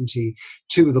 100% certainty,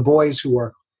 to the boys who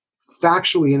are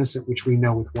factually innocent, which we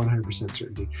know with 100%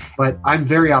 certainty. But I'm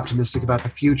very optimistic about the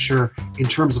future in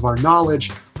terms of our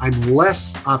knowledge. I'm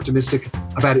less optimistic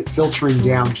about it filtering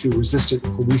down to resistant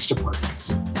police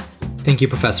departments. Thank you,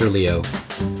 Professor Leo.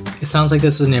 It sounds like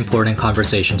this is an important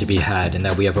conversation to be had and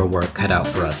that we have our work cut out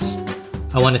for us.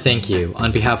 I want to thank you,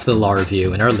 on behalf of the Law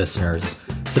Review and our listeners,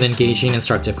 for the engaging,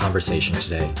 instructive conversation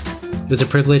today. It was a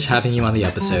privilege having you on the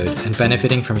episode and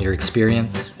benefiting from your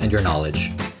experience and your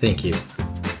knowledge. Thank you.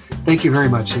 Thank you very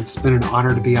much. It's been an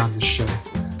honor to be on this show.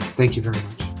 Thank you very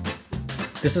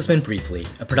much. This has been Briefly,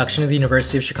 a production of the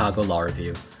University of Chicago Law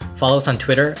Review. Follow us on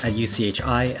Twitter at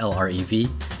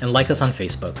UCHILREV and like us on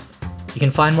Facebook. You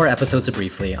can find more episodes of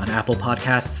Briefly on Apple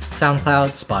Podcasts, SoundCloud,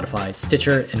 Spotify,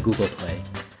 Stitcher, and Google Play.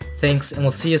 Thanks, and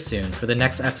we'll see you soon for the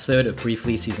next episode of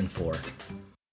Briefly Season 4.